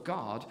people of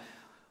God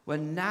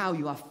when now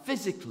you are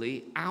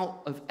physically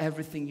out of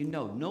everything you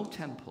know? No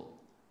temple,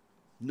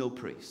 no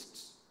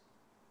priests,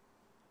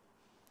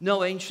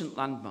 no ancient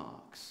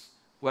landmarks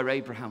where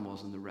Abraham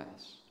was and the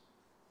rest.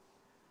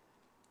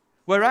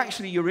 Where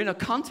actually you're in a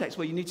context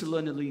where you need to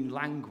learn a new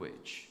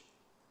language.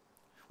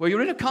 Where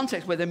you're in a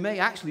context where they may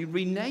actually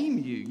rename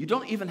you. You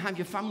don't even have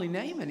your family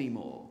name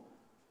anymore.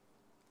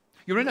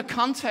 You're in a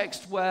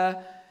context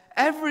where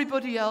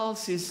everybody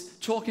else is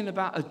talking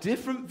about a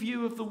different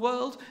view of the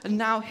world, and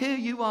now here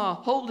you are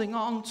holding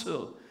on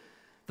to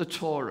the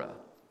Torah.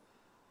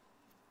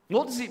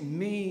 What does it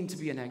mean to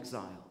be in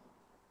exile?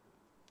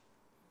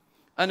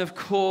 And of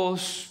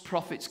course,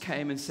 prophets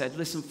came and said,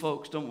 listen,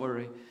 folks, don't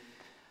worry.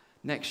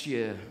 Next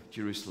year,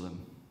 Jerusalem.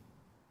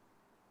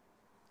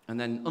 And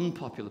then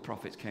unpopular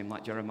prophets came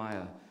like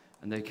Jeremiah,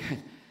 and they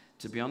came,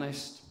 to be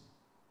honest,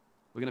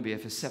 we're going to be here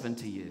for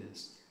 70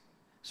 years.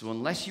 So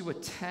unless you were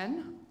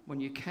 10 when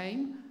you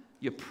came,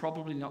 you're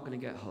probably not going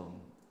to get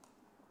home.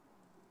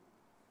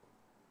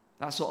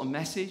 That sort of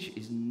message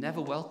is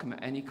never welcome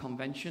at any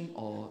convention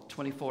or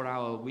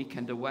 24-hour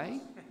weekend away.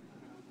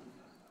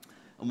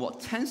 And what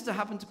tends to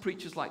happen to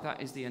preachers like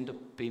that is they end up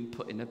being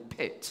put in a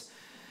pit,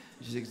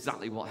 which is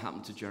exactly what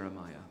happened to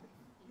Jeremiah.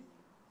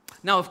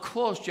 Now, of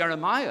course,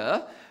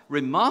 Jeremiah,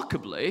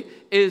 remarkably,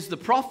 is the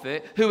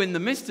prophet who in the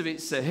midst of it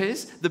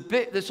says, the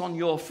bit that's on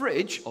your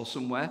fridge or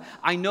somewhere,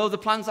 I know the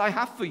plans I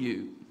have for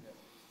you.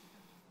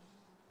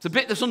 It's a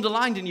bit that's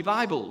underlined in your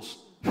Bibles.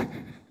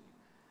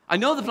 I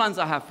know the plans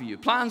I have for you.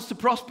 Plans to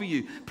prosper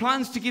you.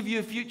 Plans to give you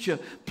a future.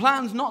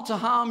 Plans not to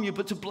harm you,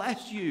 but to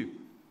bless you.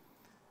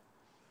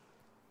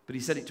 But he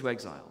said it to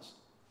exiles.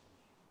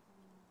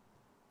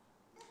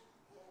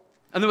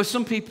 And there were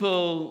some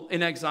people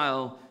in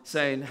exile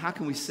saying, how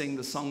can we sing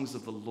the songs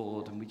of the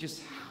Lord? And we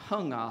just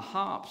hung our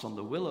harps on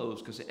the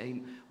willows because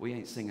we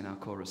ain't singing our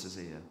choruses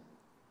here.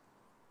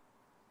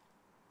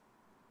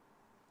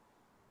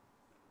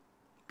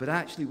 But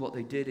actually what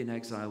they did in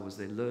exile was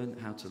they learned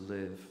how to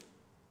live.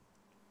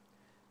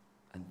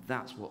 And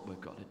that's what we've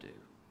got to do.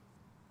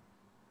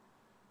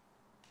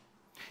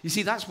 You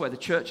see, that's where the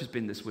church has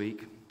been this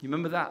week. You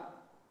remember that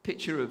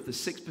picture of the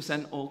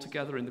 6% all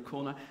together in the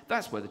corner?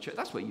 That's where the church,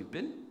 that's where you've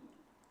been.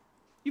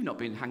 You've not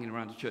been hanging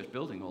around a church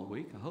building all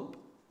week, I hope.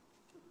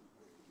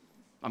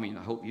 I mean,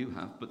 I hope you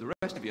have, but the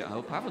rest of you, I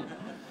hope, haven't.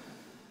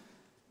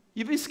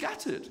 You've been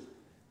scattered.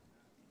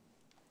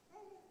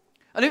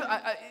 And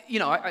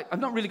I've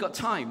not really got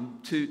time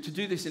to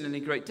do this in any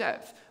great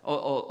depth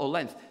or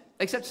length,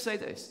 except to say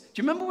this.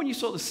 Do you remember when you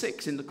saw the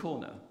 6 in the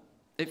corner?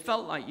 It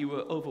felt like you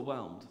were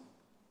overwhelmed.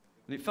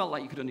 And it felt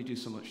like you could only do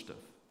so much stuff.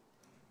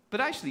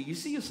 But actually, you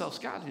see yourself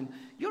scattered, and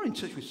you're in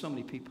touch with so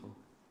many people.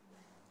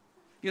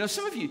 You know,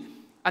 some of you,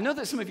 I know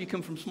that some of you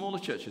come from smaller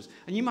churches,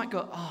 and you might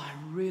go, oh, I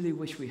really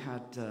wish we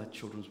had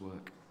children's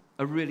work,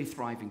 a really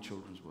thriving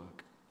children's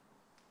work.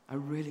 I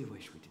really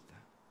wish we did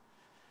that.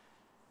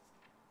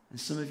 And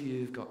some of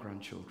you have got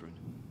grandchildren.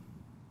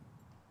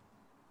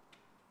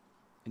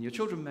 And your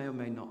children may or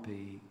may not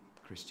be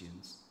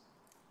Christians.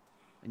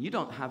 And you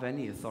don't have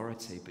any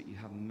authority, but you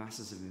have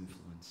masses of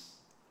influence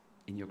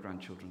in your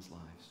grandchildren's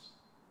lives.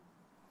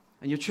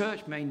 And your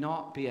church may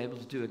not be able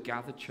to do a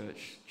gathered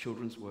church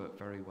children's work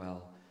very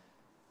well,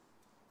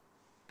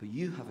 but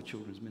you have a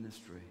children's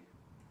ministry.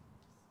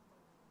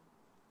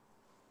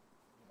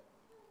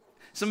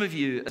 Some of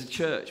you as a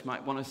church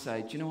might want to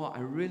say, do you know what,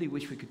 I really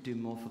wish we could do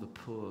more for the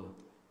poor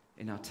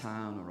in our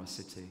town or our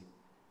city.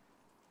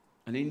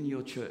 And in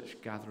your church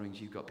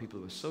gatherings, you've got people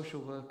who are social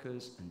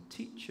workers and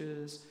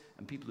teachers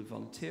and people who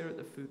volunteer at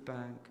the food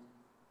bank.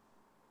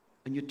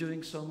 And you're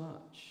doing so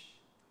much.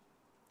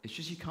 It's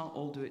just you can't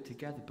all do it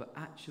together. But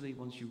actually,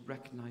 once you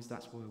recognize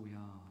that's where we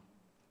are,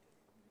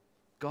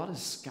 God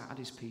has scattered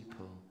his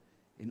people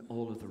in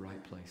all of the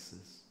right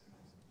places.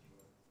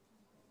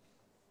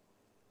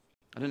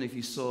 I don't know if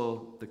you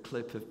saw the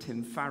clip of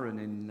Tim Farron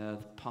in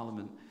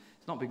Parliament.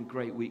 It's not been a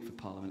great week for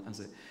Parliament,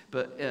 has it?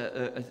 But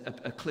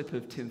a clip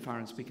of Tim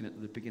Farron speaking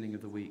at the beginning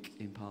of the week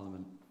in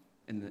Parliament,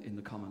 in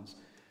the Commons.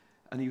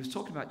 And he was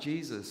talking about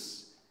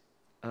Jesus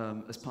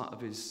as part of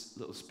his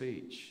little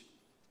speech,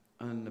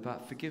 and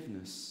about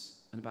forgiveness,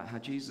 and about how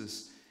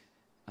Jesus,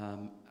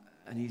 and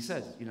he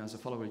said, you know, as a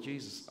follower of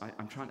Jesus,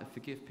 I'm trying to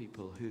forgive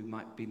people who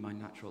might be my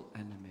natural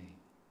enemy.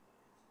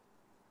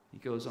 He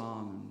goes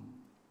on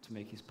to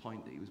make his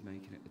point that he was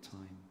making at the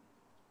time.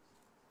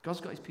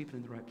 God's got his people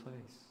in the right place.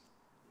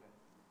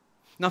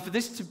 Now, for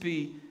this to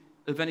be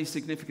of any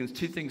significance,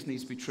 two things need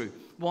to be true.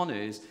 One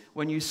is,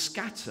 when you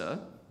scatter,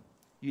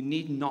 you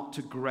need not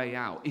to grey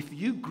out. If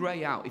you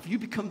grey out, if you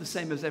become the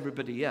same as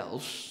everybody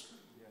else,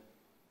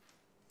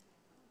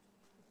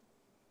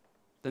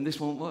 then this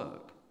won't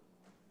work.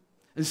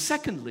 And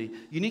secondly,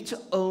 you need to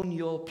own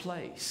your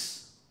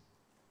place.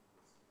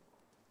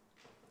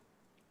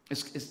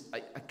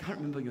 I can't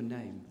remember your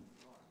name.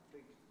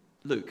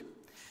 Luke.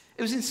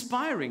 It was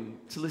inspiring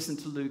to listen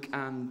to Luke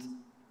and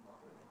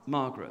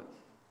Margaret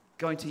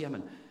going to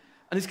Yemen.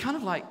 And it's kind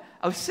of like,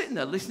 I was sitting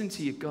there listening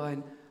to you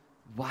going,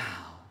 wow.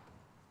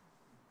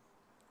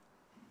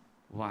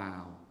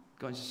 Wow.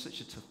 Going to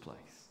such a tough place.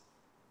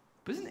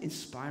 But isn't it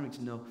inspiring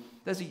to know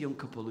there's a young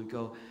couple who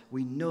go,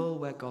 we know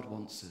where God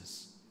wants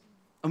us.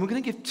 And we're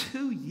going to give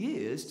 2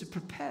 years to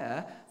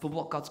prepare for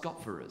what God's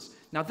got for us.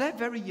 Now, they're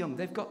very young.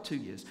 They've got 2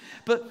 years.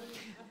 But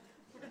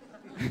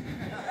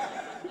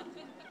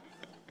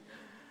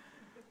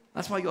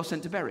that's why you're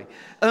sent to Bury.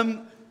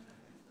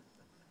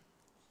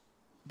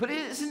 But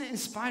isn't it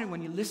inspiring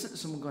when you listen to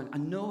someone going, I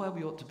know where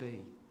we ought to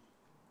be.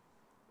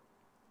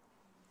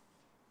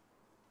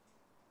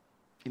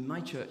 In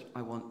my church,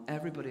 I want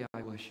everybody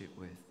I worship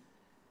with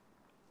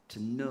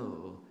to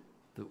know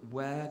that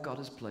where God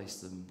has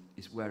placed them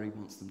is where he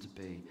wants them to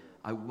be.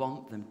 I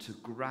want them to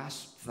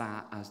grasp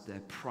that as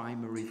their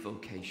primary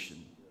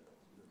vocation.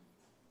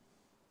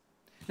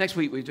 Next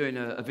week, we're doing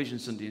a Vision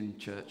Sunday in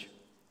church.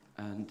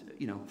 And,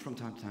 you know, from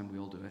time to time, we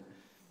all do it.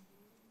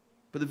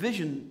 But the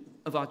vision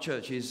of our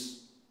church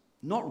is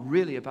not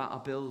really about our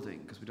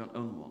building, because we don't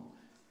own one.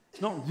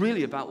 It's not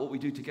really about what we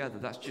do together.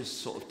 That's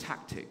just sort of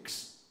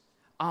tactics.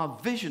 Our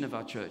vision of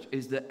our church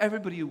is that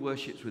everybody who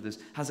worships with us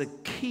has a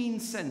keen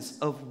sense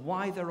of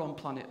why they're on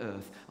planet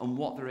Earth and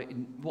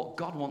what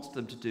God wants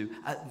them to do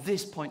at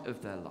this point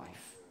of their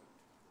life.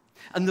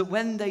 And that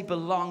when they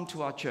belong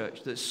to our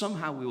church, that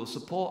somehow we will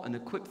support and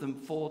equip them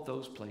for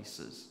those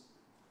places.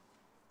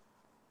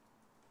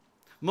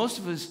 Most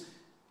of us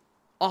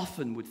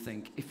often would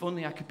think, if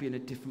only I could be in a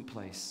different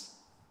place,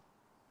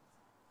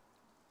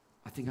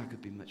 I think I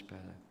could be much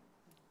better.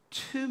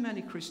 Too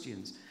many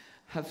Christians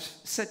have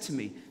said to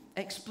me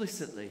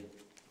explicitly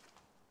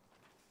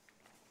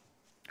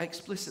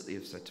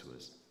have said to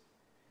us,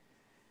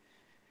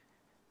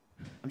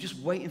 I'm just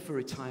waiting for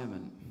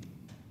retirement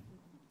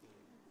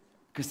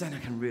because then I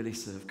can really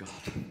serve God.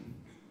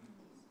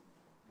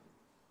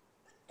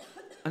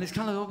 And it's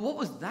kind of like, what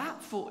was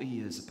that 40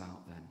 years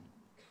about then?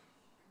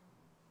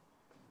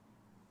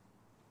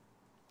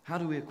 How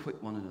do we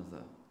equip one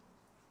another?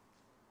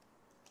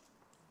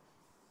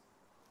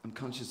 I'm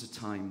conscious of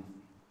time.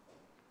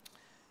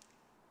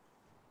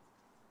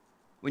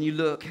 When you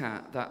look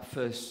at that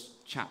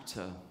first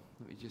chapter,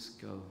 let me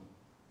just go,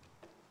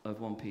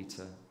 of 1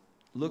 Peter,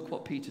 look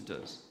what Peter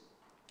does.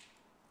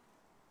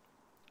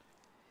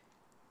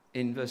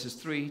 In verses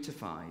 3 to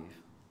 5,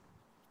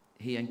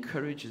 he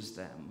encourages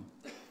them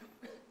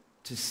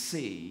to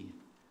see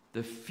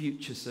the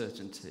future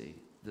certainty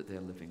that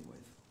they're living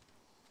with.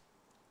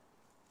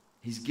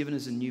 He's given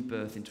us a new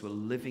birth into a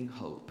living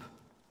hope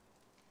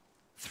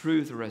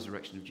through the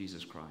resurrection of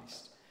Jesus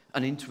Christ,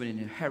 and into an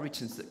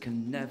inheritance that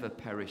can never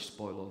perish,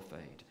 spoil, or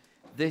fade.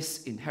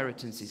 This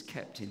inheritance is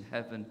kept in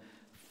heaven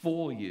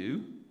for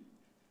you,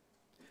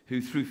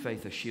 who through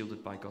faith are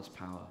shielded by God's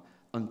power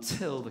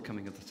until the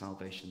coming of the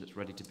salvation that's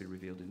ready to be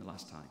revealed in the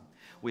last time.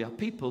 We are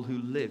people who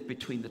live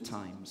between the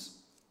times.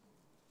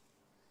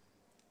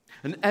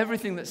 And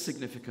everything that's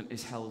significant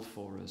is held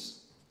for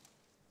us.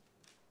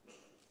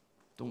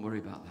 Don't worry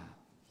about that.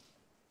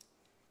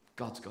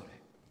 God's got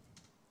it.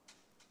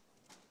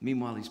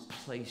 Meanwhile, he's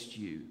placed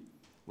you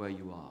where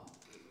you are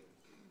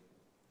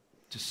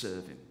to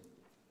serve him,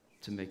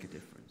 to make a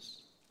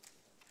difference.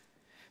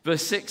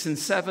 Verse 6 and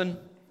 7,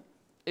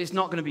 it's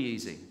not going to be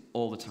easy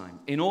all the time.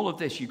 In all of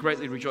this, you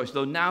greatly rejoice,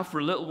 though now for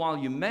a little while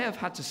you may have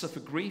had to suffer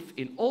grief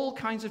in all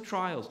kinds of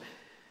trials.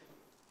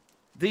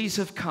 These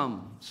have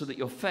come so that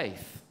your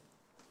faith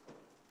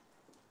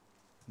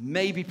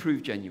may be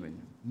proved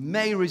genuine,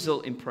 may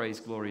result in praise,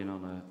 glory, and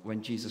honor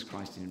when Jesus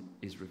Christ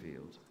is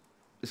revealed.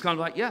 It's kind of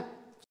like, yeah,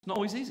 it's not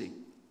always easy.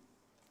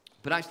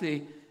 But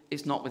actually,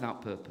 it's not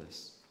without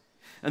purpose.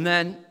 And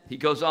then he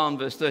goes on,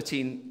 verse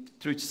 13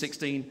 through to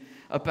 16,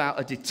 about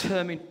a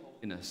determined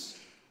holiness.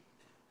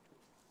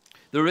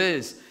 There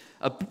is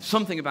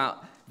something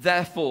about,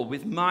 therefore,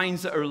 with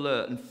minds that are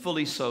alert and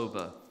fully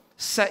sober,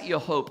 set your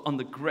hope on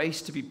the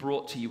grace to be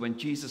brought to you when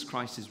Jesus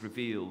Christ is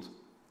revealed.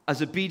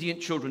 as obedient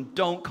children,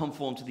 don't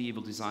conform to the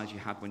evil desires you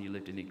had when you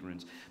lived in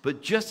ignorance.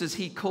 But just as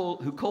he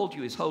who called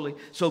you is holy,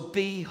 so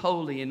be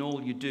holy in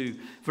all you do.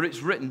 For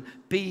it's written,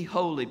 be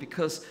holy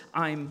because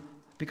I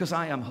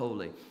am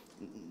holy.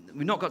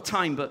 We've not got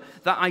time, but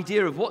that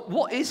idea of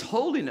what is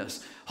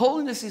holiness?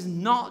 Holiness is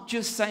not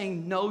just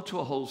saying no to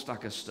a whole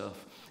stack of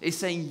stuff. It's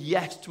saying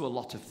yes to a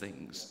lot of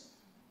things.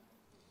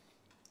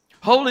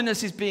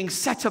 Holiness is being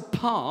set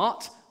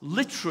apart,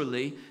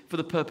 literally, for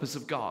the purpose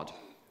of God.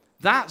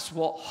 That's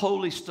what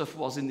holy stuff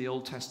was in the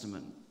Old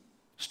Testament.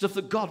 Stuff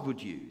that God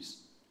would use.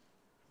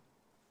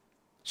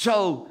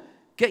 So,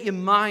 get your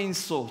mind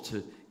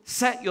sorted.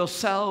 Set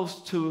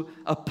yourselves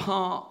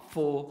apart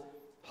for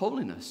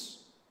holiness.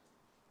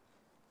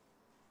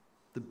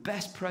 The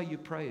best prayer you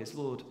pray is,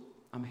 Lord,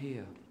 I'm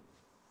here.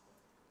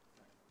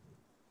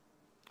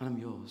 And I'm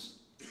yours.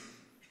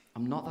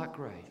 I'm not that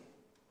great.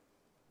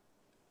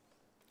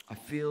 I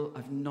feel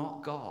I've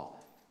not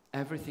got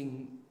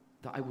everything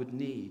that I would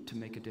need to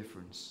make a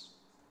difference.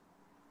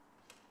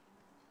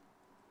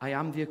 I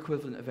am the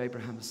equivalent of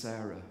Abraham and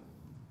Sarah.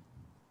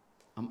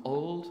 I'm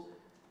old,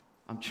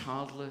 I'm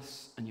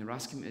childless, and you're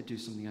asking me to do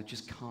something I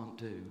just can't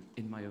do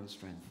in my own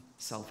strength,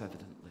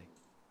 self-evidently.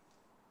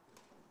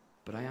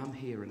 But I am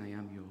here and I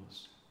am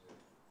yours.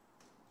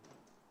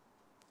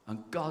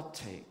 And God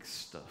takes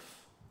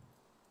stuff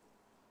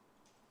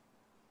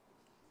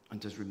and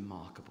does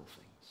remarkable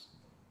things.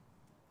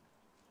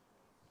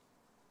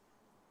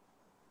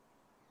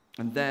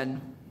 And then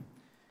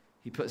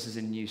he puts us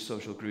in new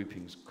social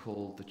groupings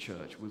called the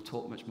church. We'll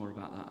talk much more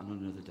about that on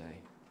another day,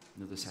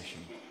 another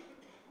session.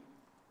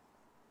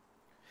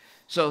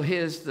 So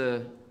here's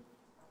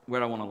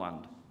where I want to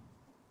land.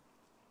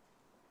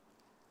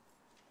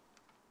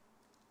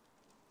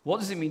 What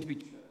does it mean to be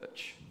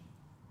church?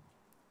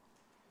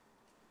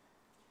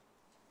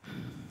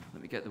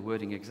 Let me get the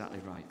wording exactly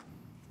right.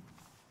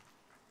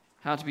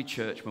 How to be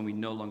church when we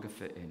no longer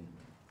fit in.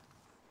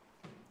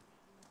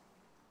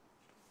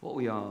 What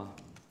we are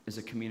is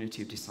a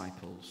community of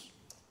disciples.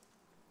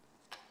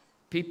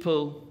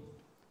 People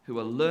who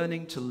are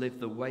learning to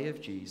live the way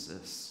of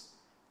Jesus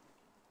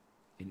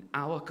in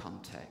our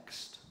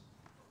context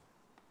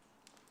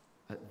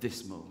at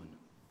this moment.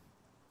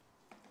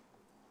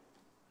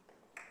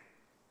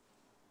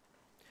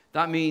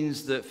 That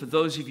means that for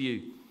those of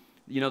you,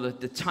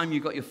 the time you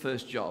got your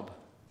first job,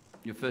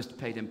 your first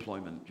paid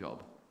employment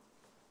job,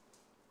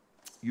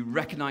 you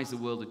recognize the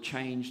world had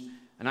changed,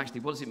 and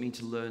actually, what does it mean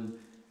to learn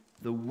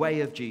the way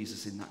of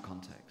Jesus in that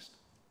context?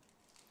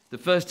 The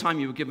first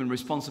time you were given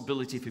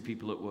responsibility for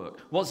people at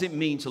work, what does it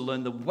mean to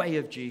learn the way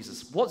of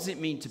Jesus? What does it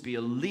mean to be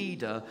a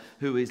leader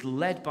who is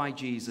led by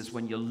Jesus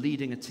when you're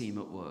leading a team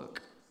at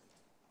work?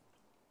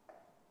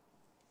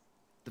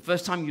 The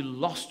first time you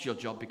lost your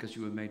job because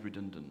you were made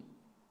redundant.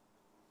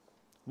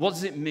 What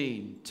does it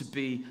mean to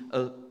be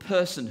a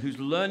person who's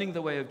learning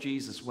the way of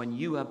Jesus when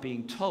you are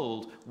being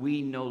told,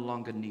 we no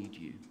longer need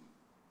you?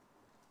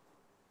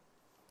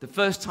 The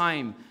first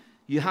time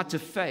you had to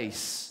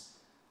face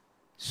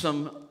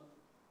some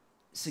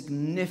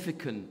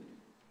significant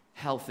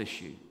health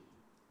issue.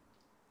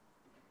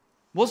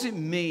 What does it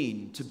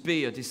mean to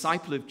be a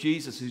disciple of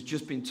Jesus who's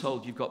just been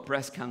told you've got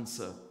breast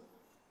cancer?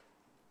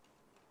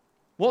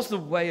 What's the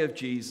way of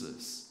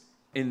Jesus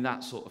in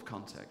that sort of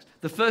context?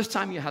 The first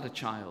time you had a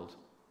child.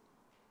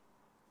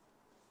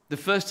 The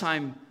first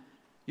time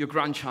your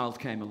grandchild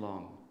came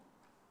along.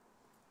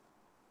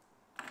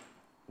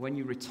 When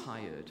you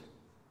retired.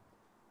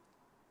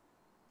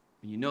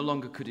 And you no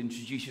longer could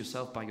introduce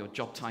yourself by your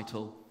job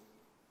title.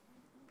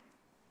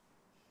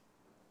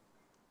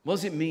 What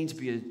does it mean to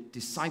be a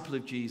disciple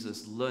of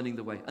Jesus, learning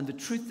the way? And the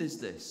truth is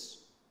this.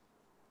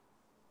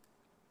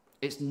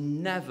 It's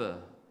never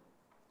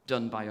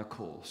done by a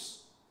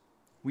course.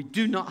 We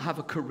do not have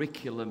a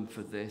curriculum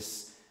for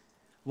this.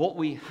 What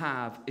we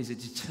have is a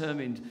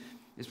determined,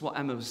 it's what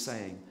Emma was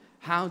saying.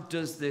 How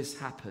does this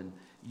happen?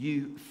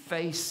 You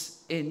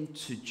face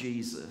into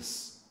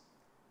Jesus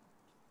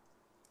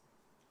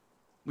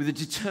with a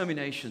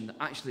determination that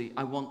actually,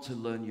 I want to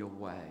learn your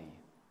way.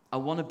 I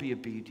want to be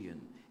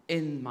obedient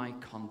in my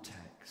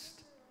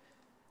context.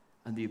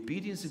 And the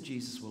obedience of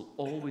Jesus will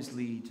always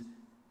lead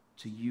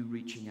to you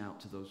reaching out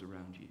to those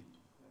around you.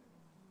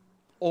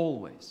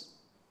 Always.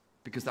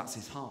 Because that's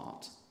his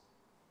heart.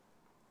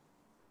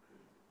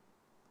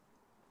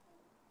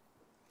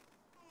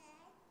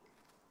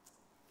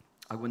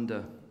 I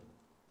wonder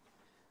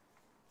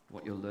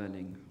what you're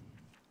learning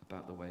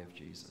about the way of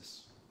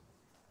Jesus.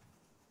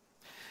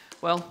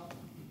 Well,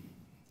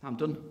 I'm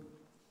done.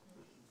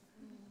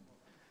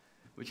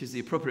 Which is the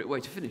appropriate way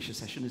to finish a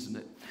session, isn't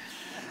it?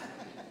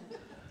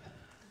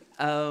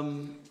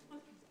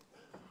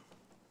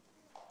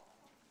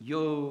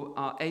 You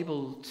are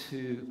able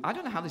to, I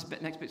don't know how this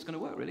next bit's going to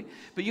work, really,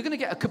 but you're going to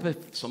get a cup of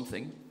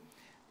something,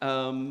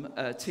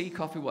 tea,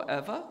 coffee,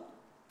 whatever,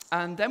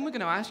 and then we're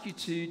going to ask you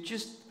to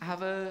just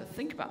have a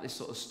think about this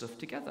sort of stuff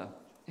together.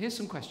 Here's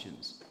some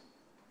questions.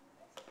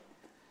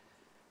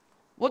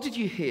 What did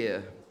you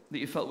hear that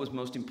you felt was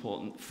most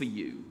important for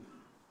you?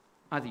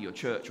 Either your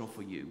church or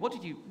for you.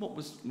 What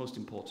was most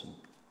important?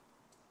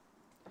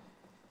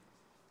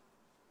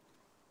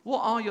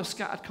 What are your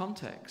scattered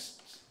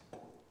contexts?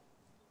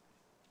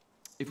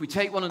 If we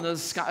take one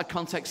another's scattered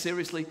context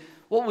seriously,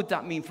 what would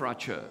that mean for our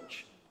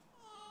church?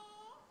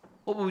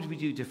 What would we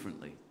do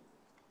differently?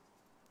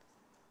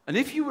 And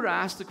if you were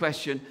asked the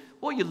question,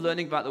 what are you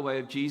learning about the way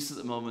of Jesus at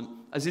the moment,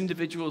 as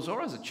individuals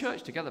or as a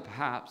church together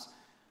perhaps,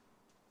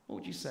 what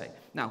would you say?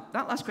 Now,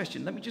 that last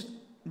question, let me just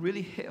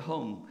really hit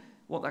home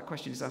what that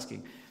question is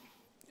asking.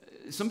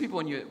 Some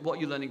people, what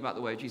you're learning about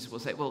the way of Jesus, will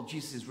say, well,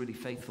 Jesus is really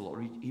faithful,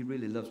 or he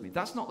really loves me.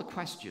 That's not the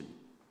question.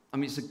 I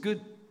mean, it's a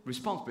good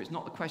response, but it's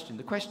not the question.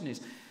 The question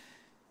is,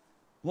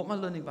 what am I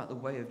learning about the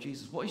way of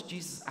Jesus? What is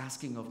Jesus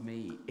asking of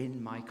me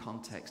in my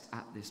context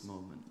at this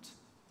moment?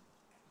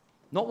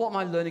 Not what am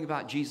I learning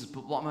about Jesus,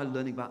 but what am I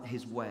learning about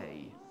his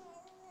way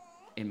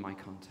in my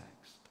context?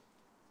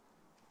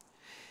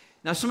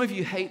 Now, some of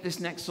you hate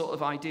this next sort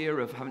of idea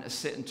of having to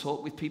sit and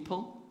talk with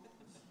people.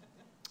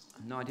 I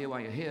have no idea why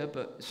you're here,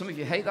 but some of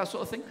you hate that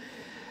sort of thing.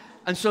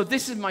 And so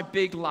this is my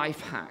big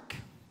life hack,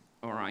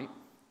 all right?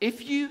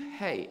 If you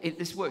hate,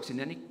 this works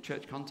in any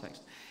church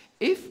context.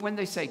 If, when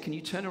they say, can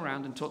you turn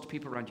around and talk to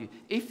people around you,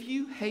 if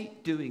you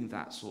hate doing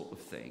that sort of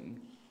thing,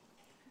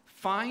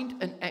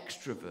 find an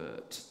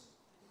extrovert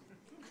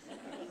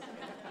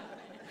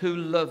who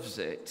loves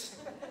it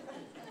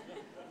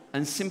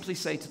and simply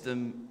say to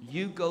them,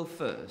 you go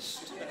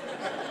first.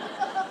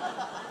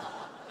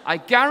 I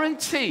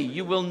guarantee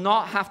you will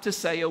not have to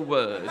say a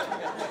word.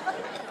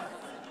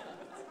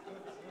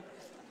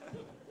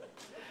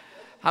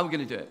 How are we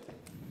going to do it?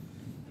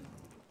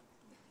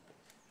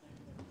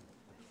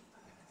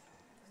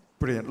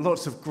 Brilliant.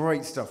 Lots of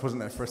great stuff,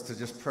 wasn't there, for us to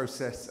just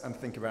process and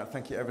think about.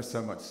 Thank you ever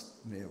so much,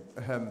 Neil.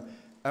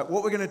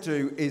 What we're going to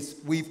do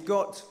is we've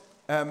got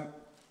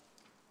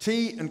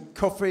tea and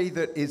coffee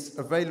that is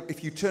available.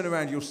 If you turn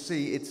around, you'll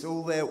see it's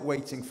all there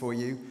waiting for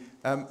you.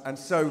 And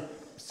so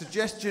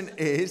suggestion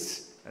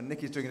is, and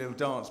Nikki's doing a little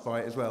dance by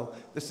it as well,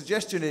 the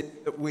suggestion is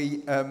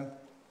that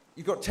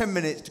you've got 10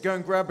 minutes to go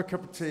and grab a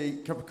cup of tea,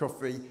 cup of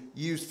coffee,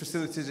 use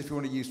facilities if you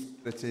want to use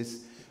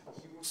facilities.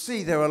 You'll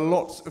see there are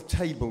lots of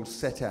tables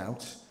set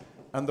out.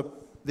 And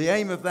the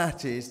aim of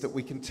that is that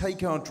we can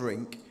take our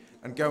drink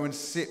and go and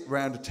sit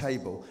round a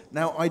table.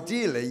 Now,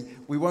 ideally,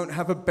 we won't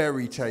have a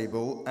berry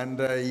table and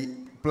a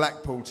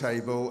Blackpool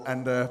table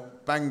and a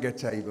Bangor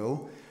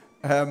table.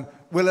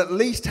 We'll at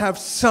least have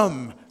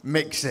some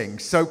mixing.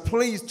 So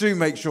please do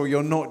make sure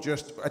you're not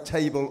just a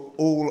table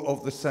all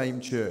of the same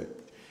church.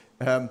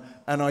 And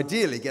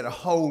ideally, get a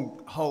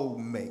whole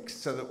mix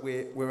so that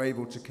we're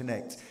able to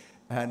connect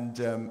and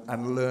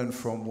learn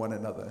from one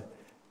another.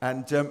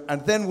 And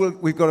then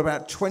we've got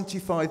about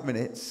 25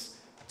 minutes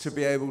to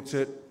be able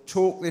to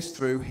talk this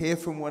through, hear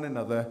from one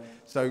another.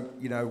 So,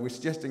 we're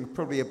suggesting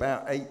probably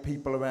about 8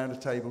 people around a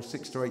table,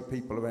 6 to 8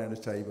 people around a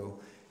table,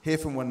 hear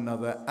from one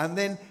another. And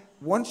then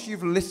once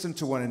you've listened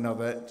to one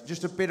another,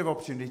 just a bit of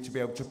opportunity to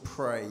be able to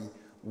pray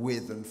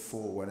with and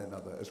for one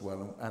another as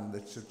well, and the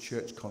sort of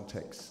church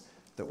context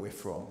that we're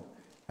from.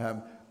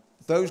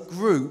 Those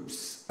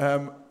groups,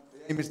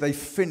 is they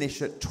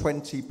finish at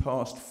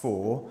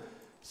 4:20,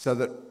 so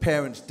that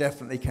parents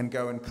definitely can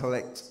go and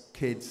collect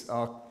kids.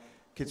 Our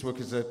kids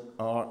workers had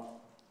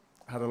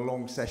a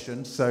long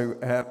session, so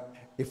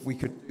if we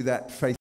could do that faithfully.